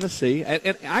about Tennessee.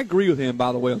 And I agree with him,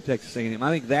 by the way, on Texas A&M. I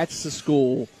think that's the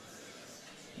school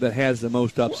that has the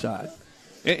most upside.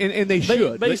 And they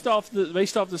should. Based off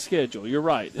the schedule, you're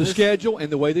right. The schedule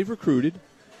and the way they've recruited,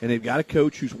 and they've got a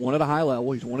coach who's won at a high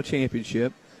level, he's won a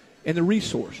championship, and the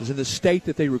resources and the state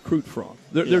that they recruit from.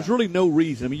 There's really no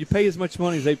reason. I mean, you pay as much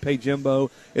money as they pay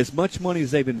Jimbo, as much money as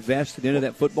they've invested into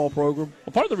that football program.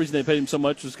 Well, part of the reason they paid him so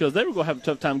much was because they were going to have a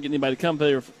tough time getting anybody to come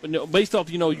there, based off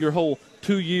your whole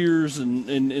 2 years and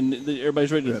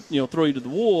everybody's ready to throw you to the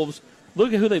wolves.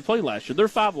 Look at who they played last year. Their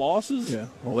 5 losses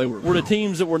well, they were the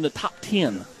teams that were in the top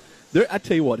 10. I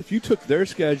tell you what, if you took their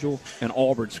schedule and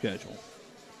Auburn's schedule,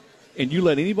 and you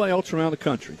let anybody else around the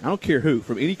country, I don't care who,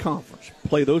 from any conference,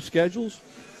 play those schedules,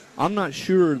 I'm not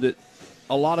sure that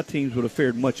a lot of teams would have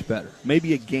fared much better.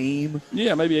 Maybe a game,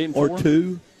 maybe 8-4 or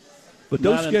 2. But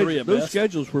those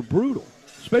schedules were brutal,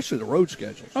 especially the road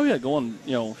schedules. Oh yeah, going.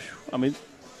 I mean,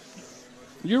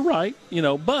 you're right.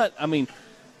 But I mean,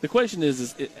 the question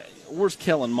is where's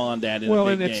Kellen Mond at in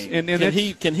a big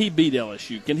game? Can he beat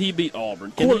LSU? Can he beat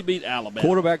Auburn? Can he beat Alabama?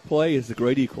 Quarterback play is the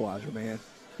great equalizer, man.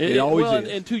 It always is.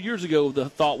 And 2 years ago, the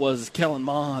thought was Kellen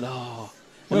Mond.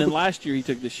 Then last year he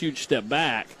took this huge step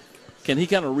back. Can he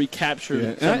kind of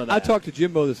recapture some of that? I talked to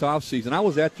Jimbo this offseason. I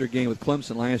was at their game with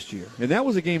Clemson last year, and that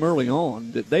was a game early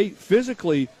on that they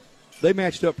physically they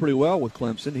matched up pretty well with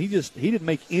Clemson. He didn't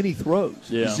make any throws,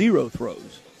 0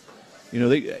 throws.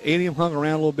 A&M hung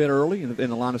around a little bit early in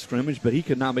the line of scrimmage, but he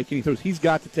could not make any throws. He's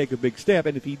got to take a big step,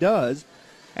 and if he does,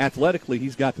 athletically,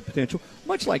 he's got the potential,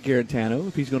 much like Garantano,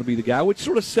 if he's going to be the guy, which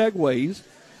sort of segues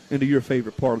into your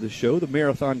favorite part of the show, the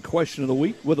Marathon Question of the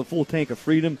Week. With a full tank of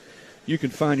freedom, you can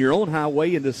find your own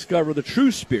highway and discover the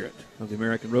true spirit of the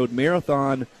American Road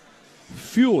Marathon,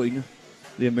 fueling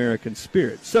the American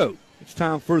spirit. So, it's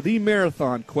time for the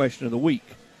Marathon Question of the Week.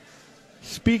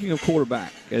 Speaking of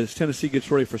quarterback, as Tennessee gets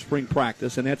ready for spring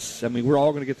practice, and we're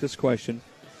all going to get this question,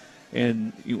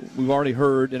 and we've already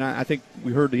heard, and I think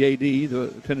we heard the AD,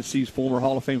 the Tennessee's former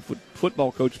Hall of Fame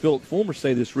football coach, Philip Fulmer,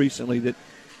 say this recently, that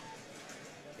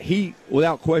he,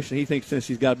 without question, he thinks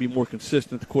Tennessee's got to be more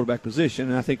consistent at the quarterback position,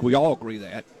 and I think we all agree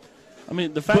that. I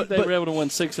mean, the fact they were able to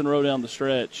win 6 in a row down the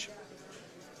stretch,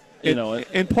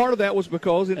 and part of that was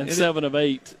because... And 7 of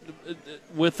 8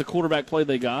 with the quarterback play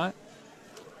they got.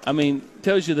 I mean,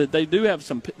 tells you that they do have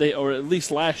or at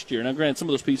least last year. Now, granted, some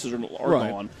of those pieces are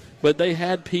gone, but they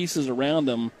had pieces around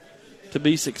them to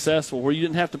be successful where you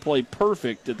didn't have to play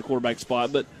perfect at the quarterback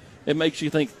spot, but it makes you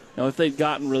think, if they'd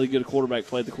gotten really good at quarterback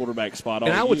play at the quarterback spot all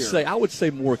year. And I would say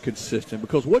more consistent,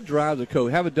 because what drives a coach,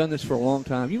 haven't done this for a long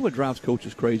time, what drives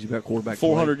coaches crazy about quarterback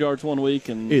 400 play? yards one week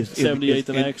and 78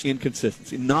 the next.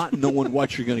 Inconsistency, not knowing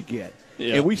what you're going to get.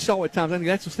 Yeah. And we saw at times, I think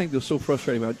that's the thing that was so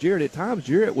frustrating about Jarrett. At times,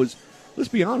 Jarrett was... Let's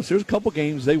be honest, there's a couple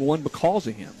games they won because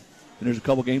of him. And there's a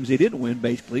couple games they didn't win,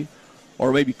 basically,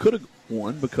 or maybe could have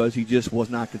won because he just was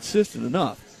not consistent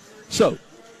enough. So,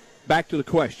 back to the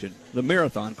question, the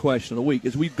Marathon Question of the Week.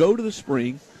 As we go to the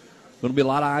spring, going to be a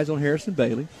lot of eyes on Harrison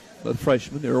Bailey, the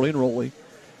freshman, the early enrollee.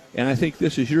 And I think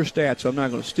this is your stat, so I'm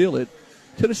not going to steal it.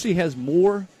 Tennessee has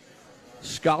more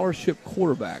scholarship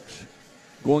quarterbacks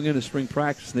going into spring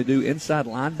practice than they do inside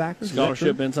linebackers?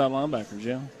 Scholarship inside linebackers,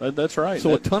 yeah. That's right.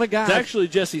 So a ton of guys. It's actually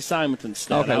Jesse Simonton's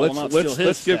stat. Okay,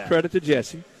 let's give credit to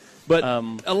Jesse. But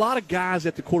a lot of guys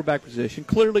at the quarterback position.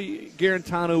 Clearly,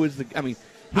 Garantano is the. I mean,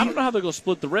 I don't know how they're going to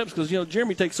split the reps because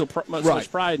Jeremy takes so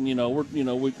much pride in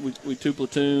we two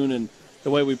platoon and the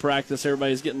way we practice.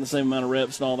 Everybody's getting the same amount of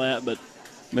reps and all that. But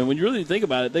I mean, when you really think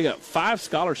about it, they got 5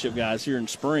 scholarship guys here in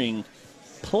spring,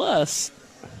 plus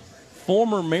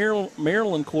former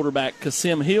Maryland quarterback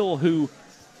Kasim Hill, who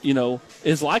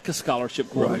is like a scholarship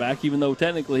quarterback, even though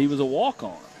technically he was a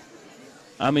walk-on.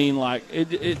 I mean, like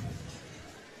it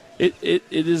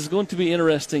is going to be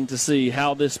interesting to see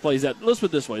how this plays out. Let's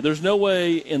put it this way. There's no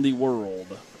way in the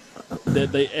world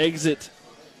that they exit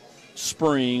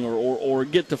spring or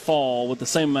get to fall with the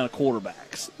same amount of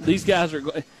quarterbacks. These guys are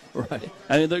going right.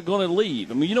 I mean, they're going to leave.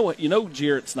 I mean, you know what?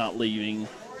 Jarrett's not leaving.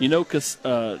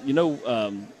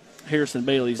 Harrison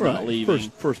Bailey's not leaving.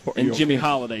 First part, and Jimmy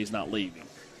Holiday's not leaving.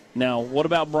 Now, what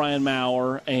about Brian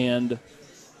Maurer and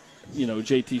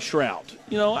JT Shrout?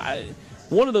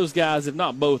 One of those guys, if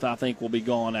not both, I think will be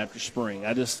gone after spring.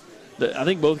 I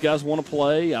think both guys want to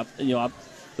play.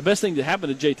 The best thing that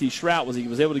happened to JT Shrout was he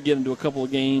was able to get into a couple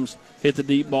of games, hit the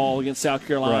deep ball against South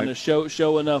Carolina,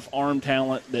 show enough arm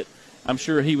talent that I'm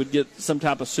sure he would get some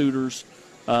type of suitors.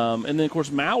 And then, of course,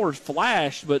 Maurer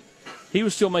flashed, but he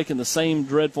was still making the same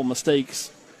dreadful mistakes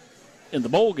in the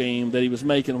bowl game that he was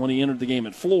making when he entered the game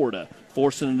at Florida,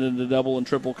 forcing it into double and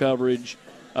triple coverage,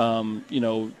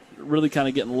 really kind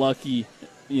of getting lucky,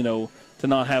 to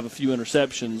not have a few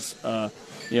interceptions,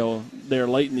 there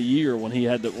late in the year when he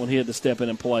had to step in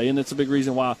and play. And it's a big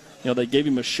reason why, they gave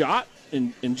him a shot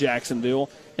in Jacksonville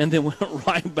and then went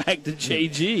right back to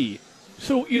JG.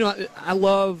 So, I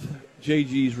love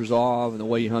JG's resolve and the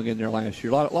way he hung in there last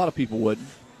year. A lot of people wouldn't.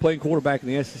 Playing quarterback in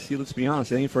the SEC, let's be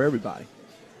honest, it ain't for everybody.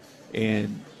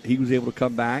 And he was able to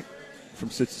come back from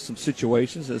some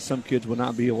situations that some kids would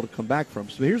not be able to come back from.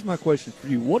 So here's my question for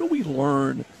you. What do we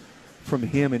learn from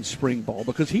him in spring ball?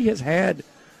 Because he has had,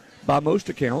 by most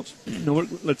accounts,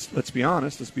 let's be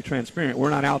honest, let's be transparent. We're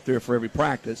not out there for every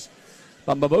practice.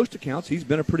 But by most accounts, he's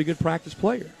been a pretty good practice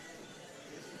player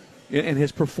and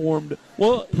has performed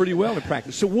pretty well in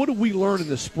practice. So what do we learn in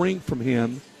the spring from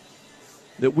him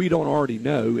that we don't already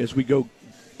know as we go,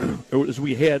 or as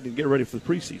we head and get ready for the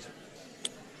preseason?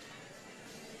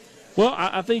 Well,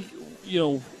 I think,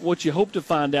 what you hope to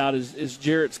find out is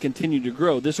Jarrett's continued to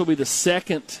grow. This will be the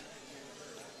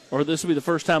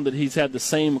first time that he's had the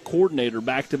same coordinator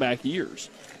back-to-back years.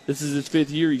 This is his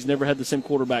 5th year. He's never had the same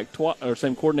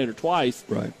same coordinator twice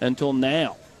until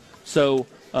now. So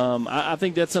I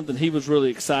think that's something he was really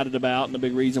excited about, and a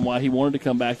big reason why he wanted to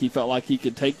come back. He felt like he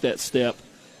could take that step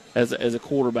as a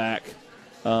quarterback,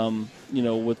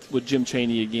 with Jim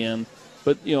Chaney again.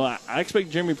 But, I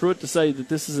expect Jeremy Pruitt to say that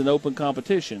this is an open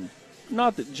competition.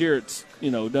 Not that Jarrett's,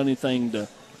 done anything to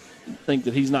think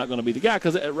that he's not going to be the guy.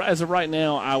 Because as of right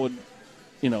now, I would,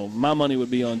 my money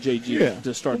would be on JG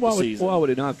to start the season. Why would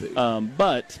it not be?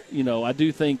 But, I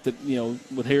do think that,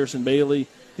 with Harrison Bailey,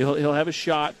 he'll have a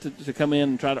shot to come in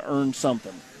and try to earn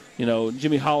something.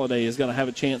 Jimmy Holiday is going to have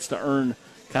a chance to earn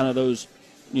kind of those,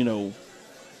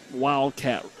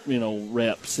 wildcat,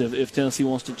 reps if Tennessee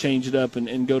wants to change it up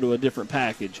and go to a different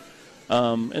package.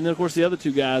 And then, of course, the other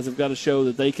two guys have got to show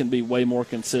that they can be way more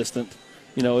consistent.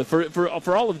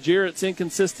 For all of Jarrett's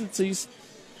inconsistencies,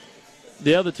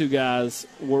 the other two guys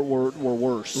were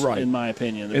worse, in my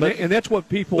opinion. And that's what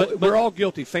people – we're all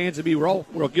guilty. Fans of me, we're all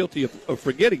guilty of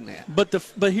forgetting that.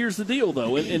 But here's the deal,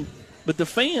 though. But the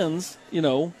fans,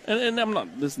 and I'm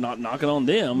not – this is not knocking on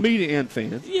them. Media and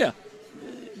fans. Yeah.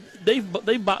 They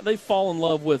fall in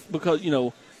love with, because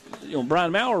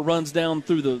Brian Maurer runs down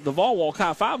through the Vol Walk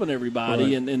high-fiving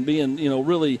everybody and being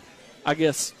really, I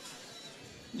guess,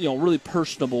 really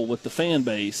personable with the fan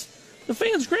base. The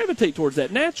fans gravitate towards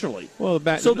that naturally. Well,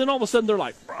 so then all of a sudden they're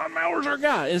like, Brian Maurer's our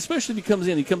guy, and especially if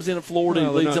he comes in at Florida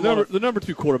and leads them on. The number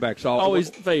 2 quarterback's always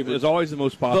favored. Is always the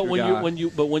most popular guy.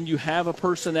 But when you have a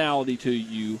personality to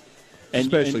you,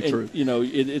 true.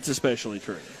 It's especially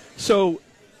true. So.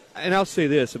 And I'll say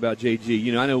this about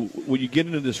JG. I know when you get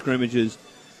into the scrimmages,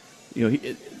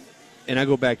 and I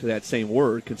go back to that same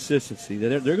word, consistency,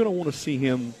 they're going to want to see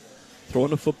him throwing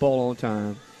the football all the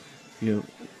time,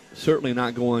 certainly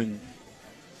not going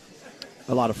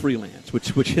a lot of freelance,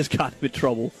 which has got him in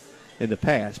trouble in the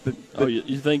past. But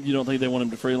you don't think they want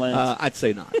him to freelance? I'd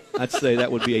say not. I'd say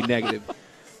that would be a negative.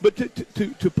 But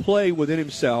to play within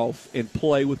himself and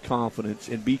play with confidence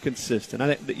and be consistent,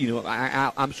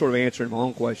 I'm sort of answering my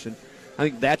own question. I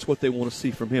think that's what they want to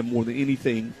see from him more than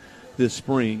anything this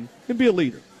spring, and be a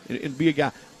leader and be a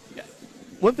guy.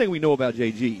 One thing we know about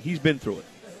JG, he's been through it.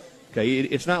 Okay,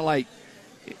 it's not like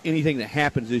anything that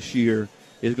happens this year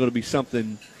is going to be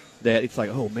something that it's like,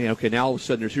 oh, man, okay, now all of a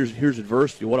sudden here's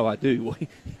adversity. What do I do? Well,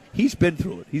 he's been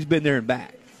through it. He's been there and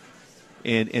back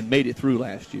and made it through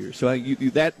last year. So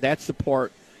that's the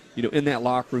part, in that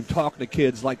locker room, talking to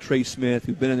kids like Trey Smith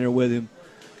who've been in there with him.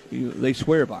 They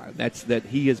swear by him. That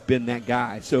he has been that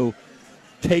guy. So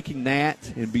taking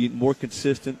that and being more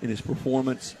consistent in his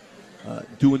performance,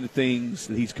 doing the things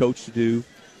that he's coached to do,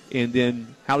 and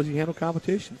then how does he handle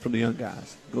competition from the young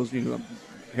guys? Goes,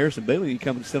 Harrison Bailey, he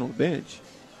come and sit on the bench.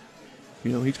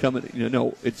 He's coming.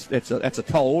 That's a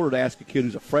tall order to ask a kid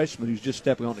who's a freshman who's just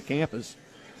stepping onto campus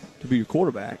to be your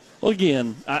quarterback. Well,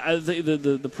 again, I think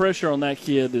the pressure on that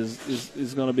kid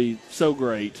is going to be so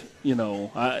great.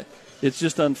 It's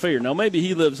just unfair. Now, maybe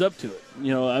he lives up to it.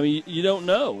 You don't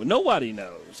know. Nobody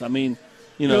knows.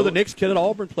 The next kid at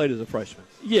Auburn played as a freshman.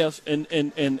 Yes, and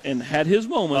had his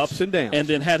moments. Ups and downs. And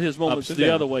then had his moments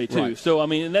the other way, too. Right. So,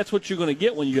 and that's what you're going to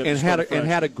get when you have and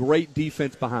had a great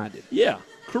defense behind it. Yeah,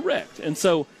 correct. And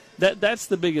so that's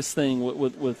the biggest thing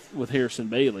with Harrison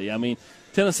Bailey.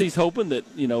 Tennessee's hoping that,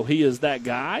 he is that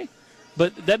guy,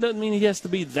 but that doesn't mean he has to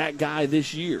be that guy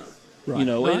this year. Right.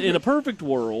 In a perfect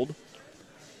world,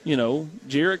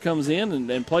 Jarrett comes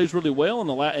in and plays really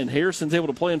well, and Harrison's able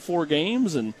to play in 4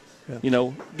 games and,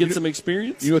 get some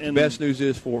experience. What the best news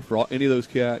is for any of those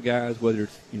guys, whether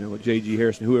it's, J.G.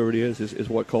 Harrison, whoever it is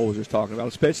what Cole was just talking about,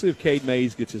 especially if Cade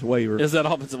Mays gets his waiver. Is that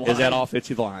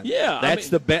offensive line? Yeah. That's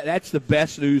the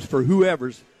best news for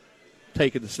whoever's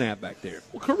taking the snap back there.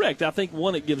 Well, correct. I think,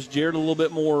 one, it gives Jarrett a little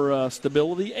bit more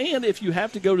stability, and if you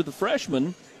have to go to the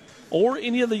freshmen or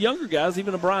any of the younger guys,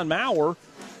 even a Brian Maurer,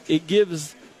 it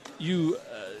gives you,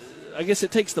 I guess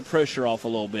it takes the pressure off a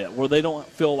little bit, where they don't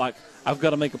feel like I've got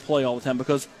to make a play all the time,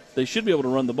 because they should be able to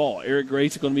run the ball. Eric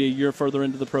Grace is going to be a year further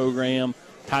into the program.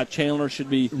 Ty Chandler should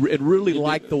be. And really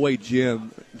like the way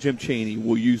Jim Chaney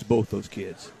will use both those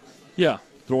kids. Yeah.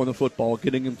 Throwing the football,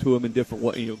 getting them to him in different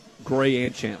ways, Gray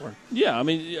and Chandler. Yeah,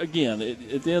 again,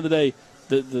 at the end of the day,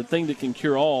 the thing that can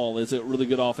cure all is a really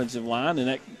good offensive line, and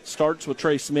that starts with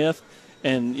Trey Smith.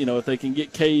 And, if they can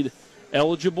get Cade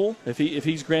eligible, if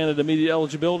he's granted immediate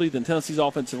eligibility, then Tennessee's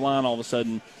offensive line all of a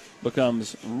sudden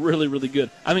becomes really, really good.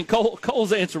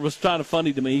 Cole's answer was kind of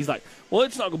funny to me. He's like, well,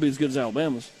 it's not going to be as good as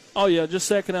Alabama's. Oh, yeah, just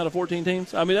second out of 14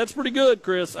 teams? That's pretty good,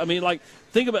 Chris.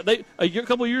 Think about it. A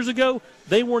couple of years ago,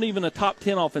 they weren't even a top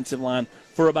 10 offensive line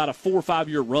for about a 4 or 5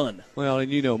 year run. Well,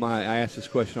 and I ask this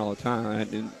question all the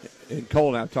time, and Cole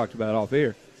and I have talked about it off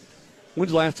air.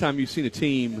 When's the last time you've seen a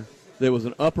team that was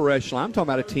an upper echelon? I'm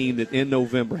talking about a team that in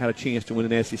November had a chance to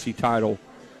win an SEC title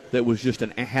that was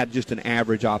had just an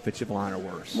average offensive line or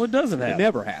worse. Well, it doesn't happen. It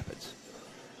never happens.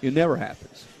 It never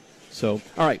happens. So,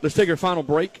 all right, let's take our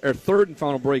third and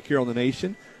final break here on The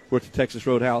Nation. We're at the Texas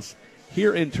Roadhouse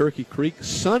here in Turkey Creek,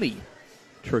 sunny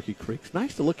Turkey Creek. It's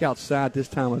nice to look outside this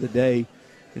time of the day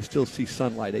and still see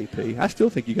sunlight, AP. I still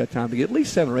think you got time to get at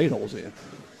least 7 or 8 holes in.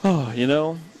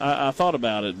 Oh, I thought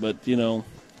about it, but,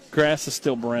 grass is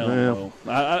still brown, though.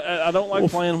 I don't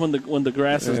like playing when the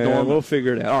grass is dormant. We'll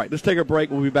figure it out. All right, let's take a break.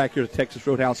 We'll be back here at Texas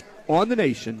Roadhouse on The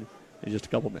Nation in just a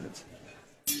couple minutes.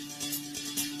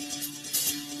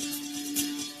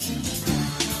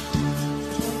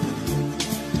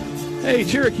 Hey,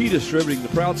 Cherokee Distributing, the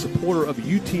proud supporter of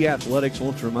UT Athletics,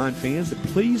 wants to remind fans to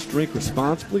please drink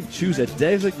responsibly, choose a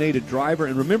designated driver,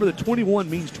 and remember that 21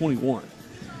 means 21.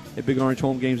 At Big Orange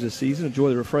home games this season, enjoy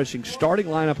the refreshing starting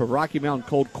lineup of Rocky Mountain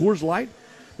Cold Coors Light,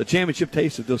 the championship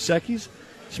taste of Dos Equis,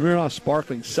 Smirnoff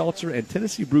Sparkling Seltzer, and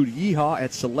Tennessee Brewed Yeehaw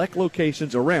at select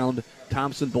locations around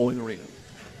Thompson Bowling Arena.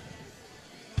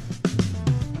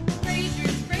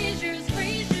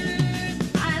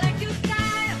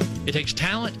 It takes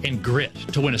talent and grit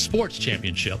to win a sports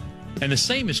championship, and the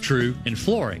same is true in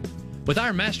flooring. With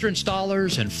our master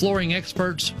installers and flooring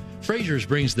experts, Frazier's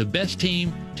brings the best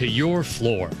team to your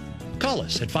floor. Call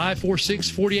us at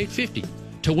 546-4850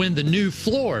 to win the new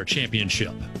floor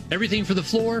championship. Everything for the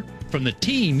floor from the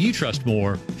team you trust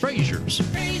more, Frazier's.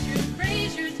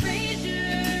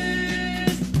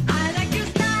 I like your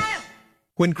style.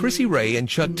 When Chrissy Ray and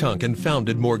Chuck Tunkin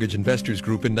founded Mortgage Investors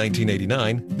Group in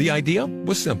 1989, the idea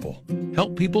was simple.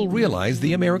 Help people realize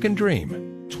the American dream.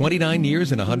 29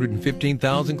 years and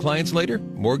 115,000 clients later,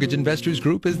 Mortgage Investors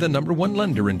Group is the #1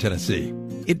 lender in Tennessee.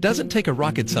 It doesn't take a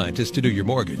rocket scientist to do your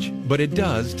mortgage, but it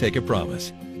does take a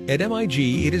promise. At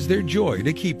MIG, it is their joy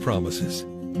to keep promises.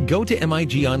 Go to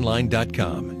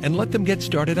MIGonline.com and let them get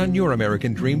started on your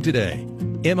American dream today.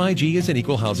 MIG is an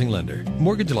equal housing lender.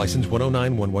 Mortgage license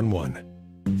 109111.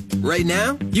 Right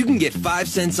now, you can get 5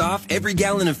 cents off every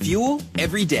gallon of fuel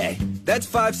every day. That's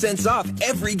 5 cents off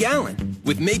every gallon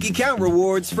with Make It Count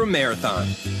rewards from Marathon.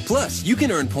 Plus, you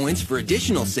can earn points for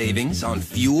additional savings on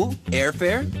fuel,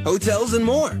 airfare, hotels, and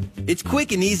more. It's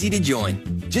quick and easy to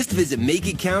join. Just visit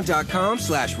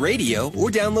makeitcount.com/radio or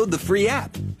download the free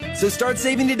app. So start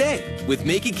saving today with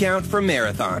Make It Count from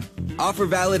Marathon. Offer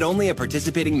valid only at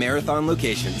participating Marathon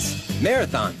locations.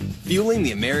 Marathon, fueling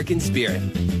the American spirit.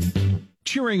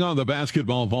 Cheering on the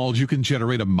basketball Vols, you can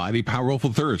generate a mighty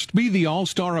powerful thirst. Be the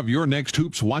all-star of your next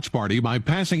Hoops watch party by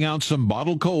passing out some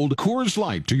bottled cold Coors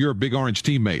Light to your Big Orange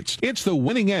teammates. It's the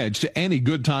winning edge to any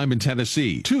good time in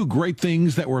Tennessee. Two great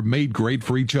things that were made great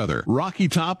for each other. Rocky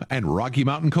Top and Rocky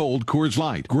Mountain Cold Coors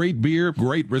Light. Great beer,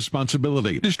 great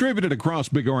responsibility. Distributed across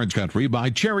Big Orange Country by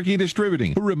Cherokee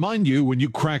Distributing, who remind you when you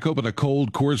crack open a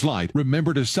cold Coors Light,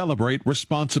 remember to celebrate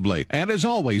responsibly. And as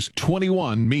always,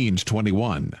 21 means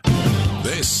 21.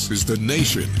 This is The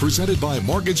Nation, presented by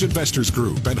Mortgage Investors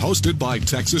Group and hosted by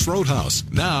Texas Roadhouse.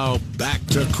 Now, back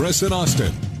to Chris and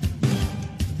Austin.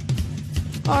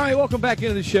 All right, welcome back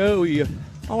into the show. We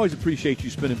always appreciate you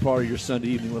spending part of your Sunday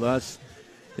evening with us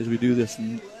as we do this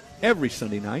every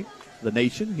Sunday night. The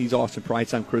Nation. He's Austin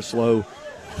Price. I'm Chris Lowe.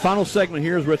 Final segment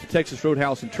here is we're at the Texas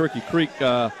Roadhouse in Turkey Creek.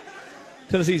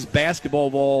 Tennessee's basketball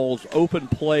Vols open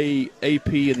play AP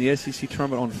in the SEC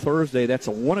tournament on Thursday. That's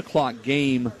a 1 o'clock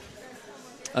game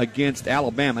against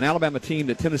Alabama, an Alabama team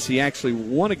that Tennessee actually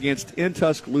won against in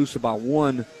Tuscaloosa by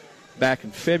 1 back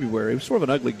in February. It was sort of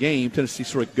an ugly game. Tennessee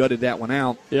sort of gutted that one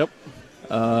out. Yep.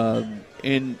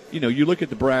 And you look at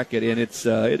the bracket, and it's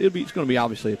going to be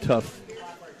obviously a tough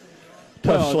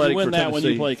sledding you win for that Tennessee. when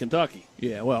you play Kentucky.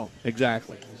 Yeah, well,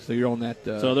 exactly. So you're on that.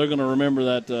 So they're going to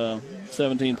remember that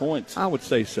 17 points. I would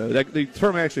say so. The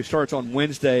tournament actually starts on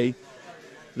Wednesday.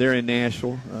 They're in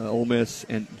Nashville, Ole Miss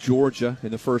and Georgia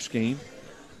in the first game.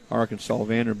 Arkansas,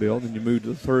 Vanderbilt, and you move to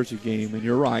the Thursday game, and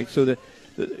you're right. So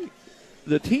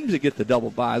the teams that get the double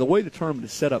bye, the way the tournament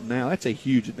is set up now, that's a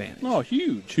huge advantage. Oh,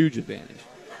 huge advantage.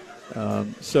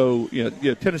 So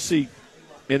Tennessee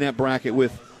in that bracket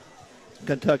with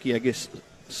Kentucky, I guess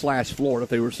 / Florida, if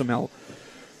they were somehow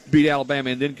beat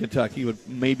Alabama and then Kentucky, would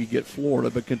maybe get Florida,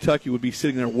 but Kentucky would be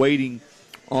sitting there waiting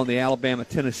on the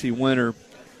Alabama-Tennessee winner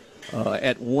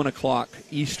at 1 o'clock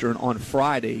Eastern on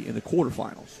Friday in the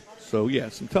quarterfinals. So, yeah,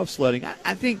 some tough sledding.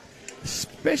 I think,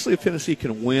 especially if Tennessee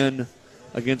can win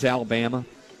against Alabama,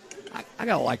 I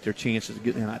got to like their chances of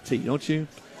getting NIT, don't you?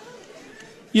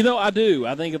 I do.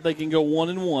 I think if they can go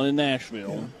 1-1 in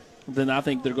Nashville, then I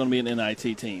think they're going to be an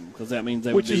NIT team because that means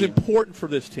they which would is important for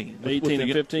this team. 18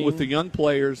 and 15. With the young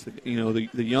players, the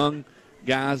young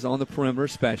guys on the perimeter,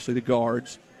 especially the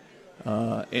guards,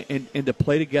 and to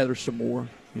play together some more,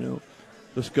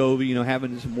 Vescovi,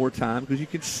 having some more time because you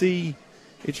can see –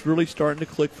 it's really starting to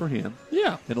click for him.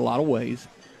 Yeah. In a lot of ways.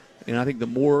 And I think the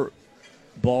more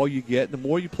ball you get, the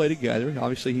more you play together.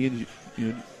 Obviously, he and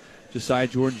Josiah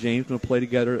Jordan-James going to play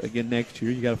together again next year.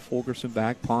 You got a Fulkerson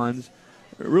back, Pons,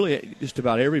 really just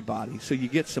about everybody. So you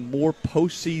get some more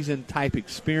postseason type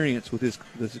experience with this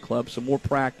club, some more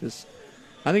practice.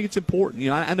 I think it's important.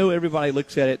 I know everybody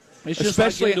looks at it. It's just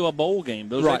like getting to a bowl game.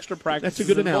 Those extra practices. That's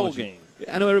a good analogy. Bowl game.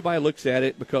 I know everybody looks at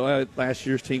it because last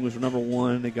year's team was number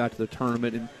 1. They got to the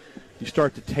tournament, and you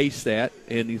start to taste that,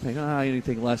 and you think,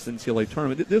 anything less than NCAA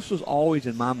tournament. This was always,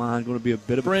 in my mind, going to be a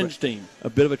bit of fringe team, a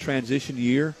bit of a transition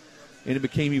year, and it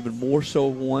became even more so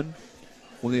one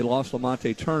when they lost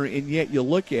Lamonte Turner. And yet, you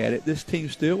look at it, this team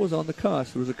still was on the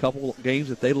cusp. There was a couple of games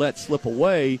that they let slip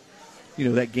away.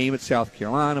 That game at South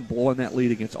Carolina, blowing that lead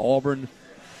against Auburn.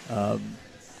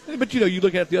 But you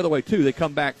look at it the other way too. They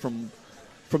come back from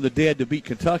the dead to beat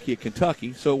Kentucky at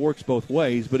Kentucky, so it works both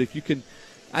ways. But if you can,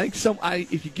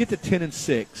 if you get to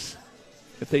 10-6,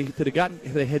 if they had gotten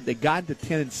to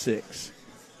 10-6,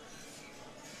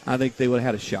 I think they would have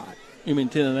had a shot. You mean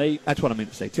 10-8? That's what I mean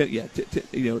to say.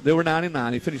 They were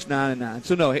 9-9. They finished 9-9.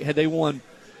 So no, had they won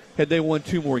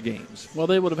 2 more games, well,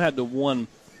 they would have had to win.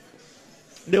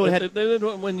 They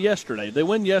didn't win yesterday. They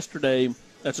win yesterday.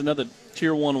 That's another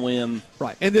Tier 1 win.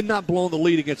 Right, and then not blowing the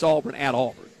lead against Auburn at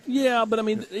Auburn. Yeah, but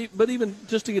but even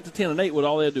just to get to 10-8, what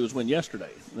all they had to do was win yesterday.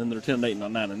 And then they're 10-8 and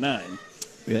 9-9.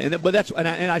 Yeah,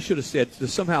 and I should have said to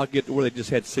somehow get to where they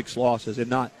just had 6 losses and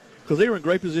not because they were in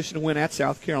great position to win at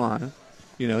South Carolina.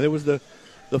 There was the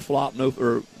flop,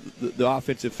 the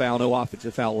offensive foul, no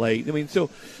offensive foul late. So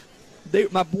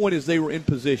my point is they were in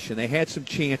position. They had some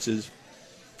chances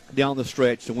down the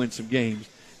stretch to win some games.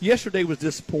 Yesterday was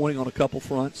disappointing on a couple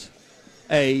fronts.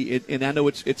 And I know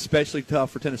it's especially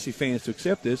tough for Tennessee fans to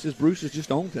accept this, is Bruce has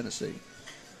just owned Tennessee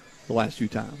the last few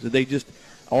times.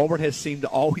 Auburn has seemed to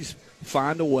always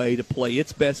find a way to play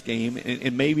its best game,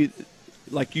 and maybe,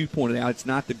 like you pointed out, has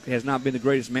not been the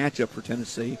greatest matchup for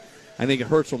Tennessee. I think it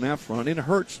hurts on that front, and it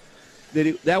hurts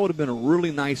that would have been a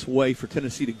really nice way for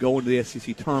Tennessee to go into the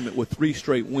SEC tournament with 3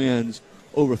 straight wins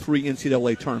over 3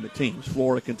 NCAA tournament teams,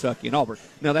 Florida, Kentucky, and Auburn.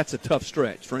 Now, that's a tough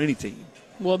stretch for any team.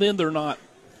 Well, then they're not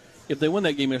 – if they win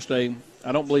that game yesterday,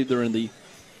 I don't believe they're in the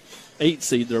 8th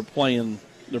seed. They're playing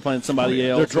somebody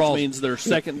else, which means their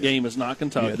second game is not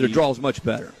Kentucky. Yeah, their draw is much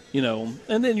better. And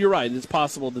then you're right. It's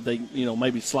possible that they,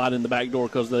 maybe slide in the back door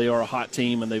because they are a hot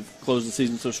team and they've closed the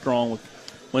season so strong with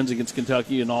wins against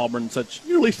Kentucky and Auburn and such.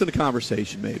 You're at least in the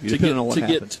conversation, maybe, depending on what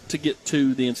happens. To get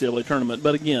to the NCAA tournament.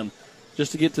 But again,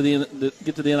 just to get to the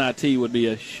NIT would be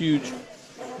a huge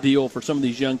deal for some of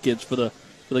these young kids, for the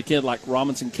kid like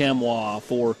Robinson Camois,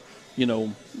 for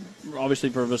obviously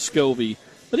for Vescovi,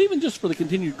 but even just for the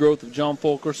continued growth of John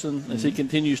Fulkerson as he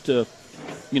continues to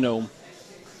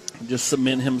just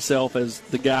cement himself as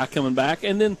the guy coming back,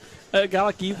 and then a guy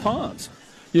like Yves Pons.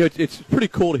 It's pretty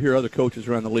cool to hear other coaches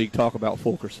around the league talk about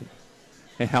Fulkerson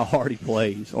and how hard he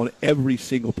plays on every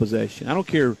single possession. I don't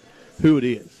care who it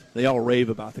is. They all rave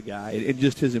about the guy and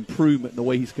just his improvement and the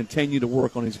way he's continued to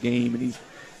work on his game. And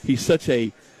he's such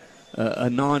a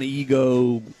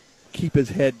non-ego, keep his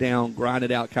head down, grind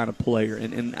it out kind of player.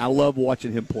 And I love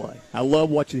watching him play. I love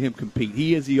watching him compete.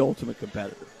 He is the ultimate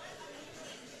competitor.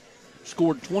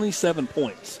 Scored 27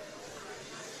 points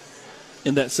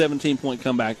in that 17-point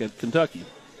comeback at Kentucky.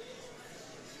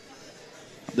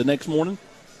 The next morning,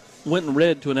 went and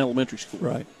read to an elementary school.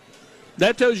 Right.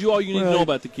 That tells you all you need to know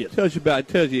about the kid. Tells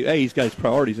you, hey, he's got his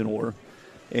priorities in order,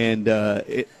 and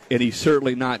he's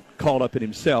certainly not caught up in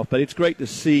himself. But it's great to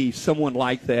see someone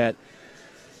like that.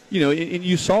 And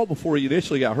you saw before he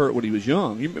initially got hurt when he was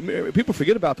young. People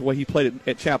forget about the way he played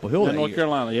at Chapel Hill that North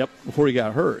Carolina, yep. Before he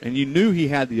got hurt. And you knew he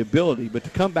had the ability, but to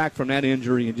come back from that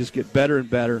injury and just get better and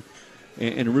better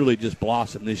and really just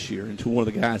blossom this year into one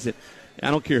of the guys that, I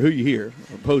don't care who you hear,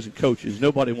 opposing coaches,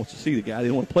 nobody wants to see the guy. They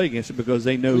don't want to play against him because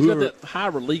they know he's got that high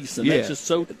release, and that's just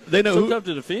so tough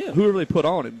to defend. Whoever they put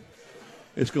on him,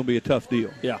 it's going to be a tough deal.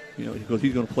 Yeah. Because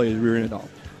he's going to play his rear end off.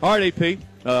 All right, AP.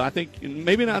 I think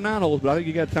maybe not 9 holes, but I think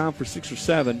you got time for 6 or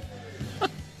 7.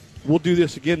 We'll do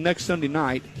this again next Sunday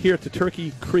night here at the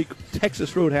Turkey Creek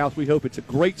Texas Roadhouse. We hope it's a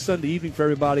great Sunday evening for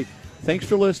everybody. Thanks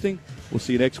for listening. We'll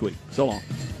see you next week. So long.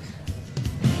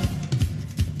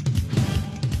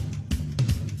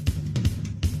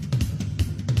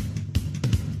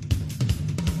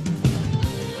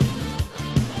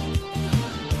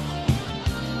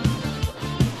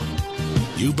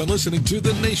 You've been listening to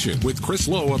The Nation with Chris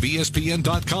Lowe of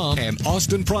ESPN.com and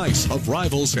Austin Price of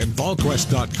Rivals and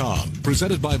VolQuest.com.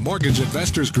 Presented by Mortgage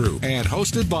Investors Group and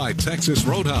hosted by Texas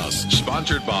Roadhouse.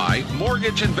 Sponsored by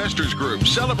Mortgage Investors Group,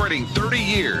 celebrating 30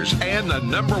 years and the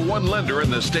 #1 lender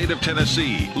in the state of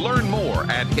Tennessee. Learn more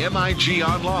at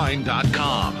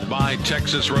MIGOnline.com. By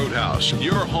Texas Roadhouse,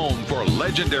 your home for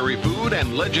legendary food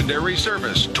and legendary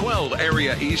service. 12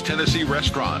 area East Tennessee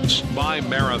restaurants. By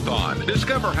Marathon.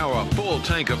 Discover how a full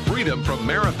tank of freedom from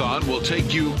Marathon will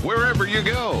take you wherever you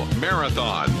go.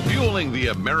 Marathon, fueling the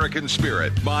American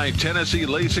spirit. By Tennessee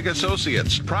LASIK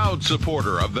Associates, proud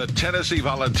supporter of the Tennessee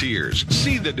Volunteers.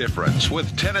 See the difference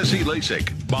with Tennessee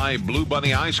LASIK. By Blue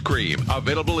Bunny Ice Cream,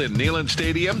 available in Neyland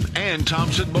Stadium and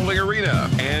Thompson Bowling Arena.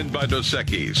 And by Dos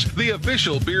Equis, the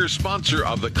official beer sponsor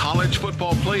of the College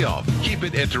Football Playoff. Keep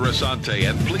it interessante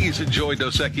and please enjoy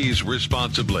Dos Equis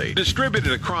responsibly.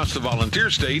 Distributed across the Volunteer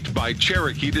State by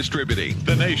Cherokee Distributing.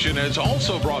 The Nation is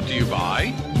also brought to you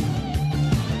by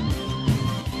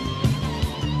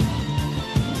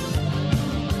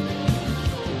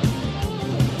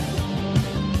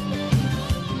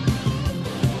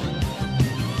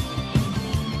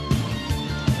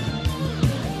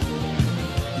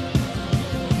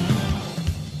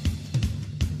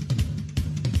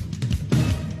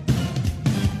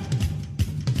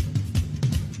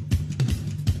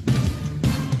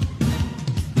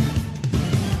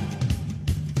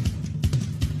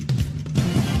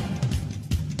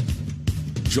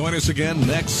Join us again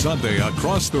next Sunday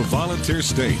across the Volunteer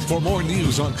State for more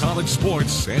news on college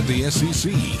sports and the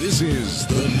SEC. This is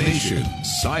The Nation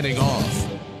signing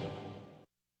off.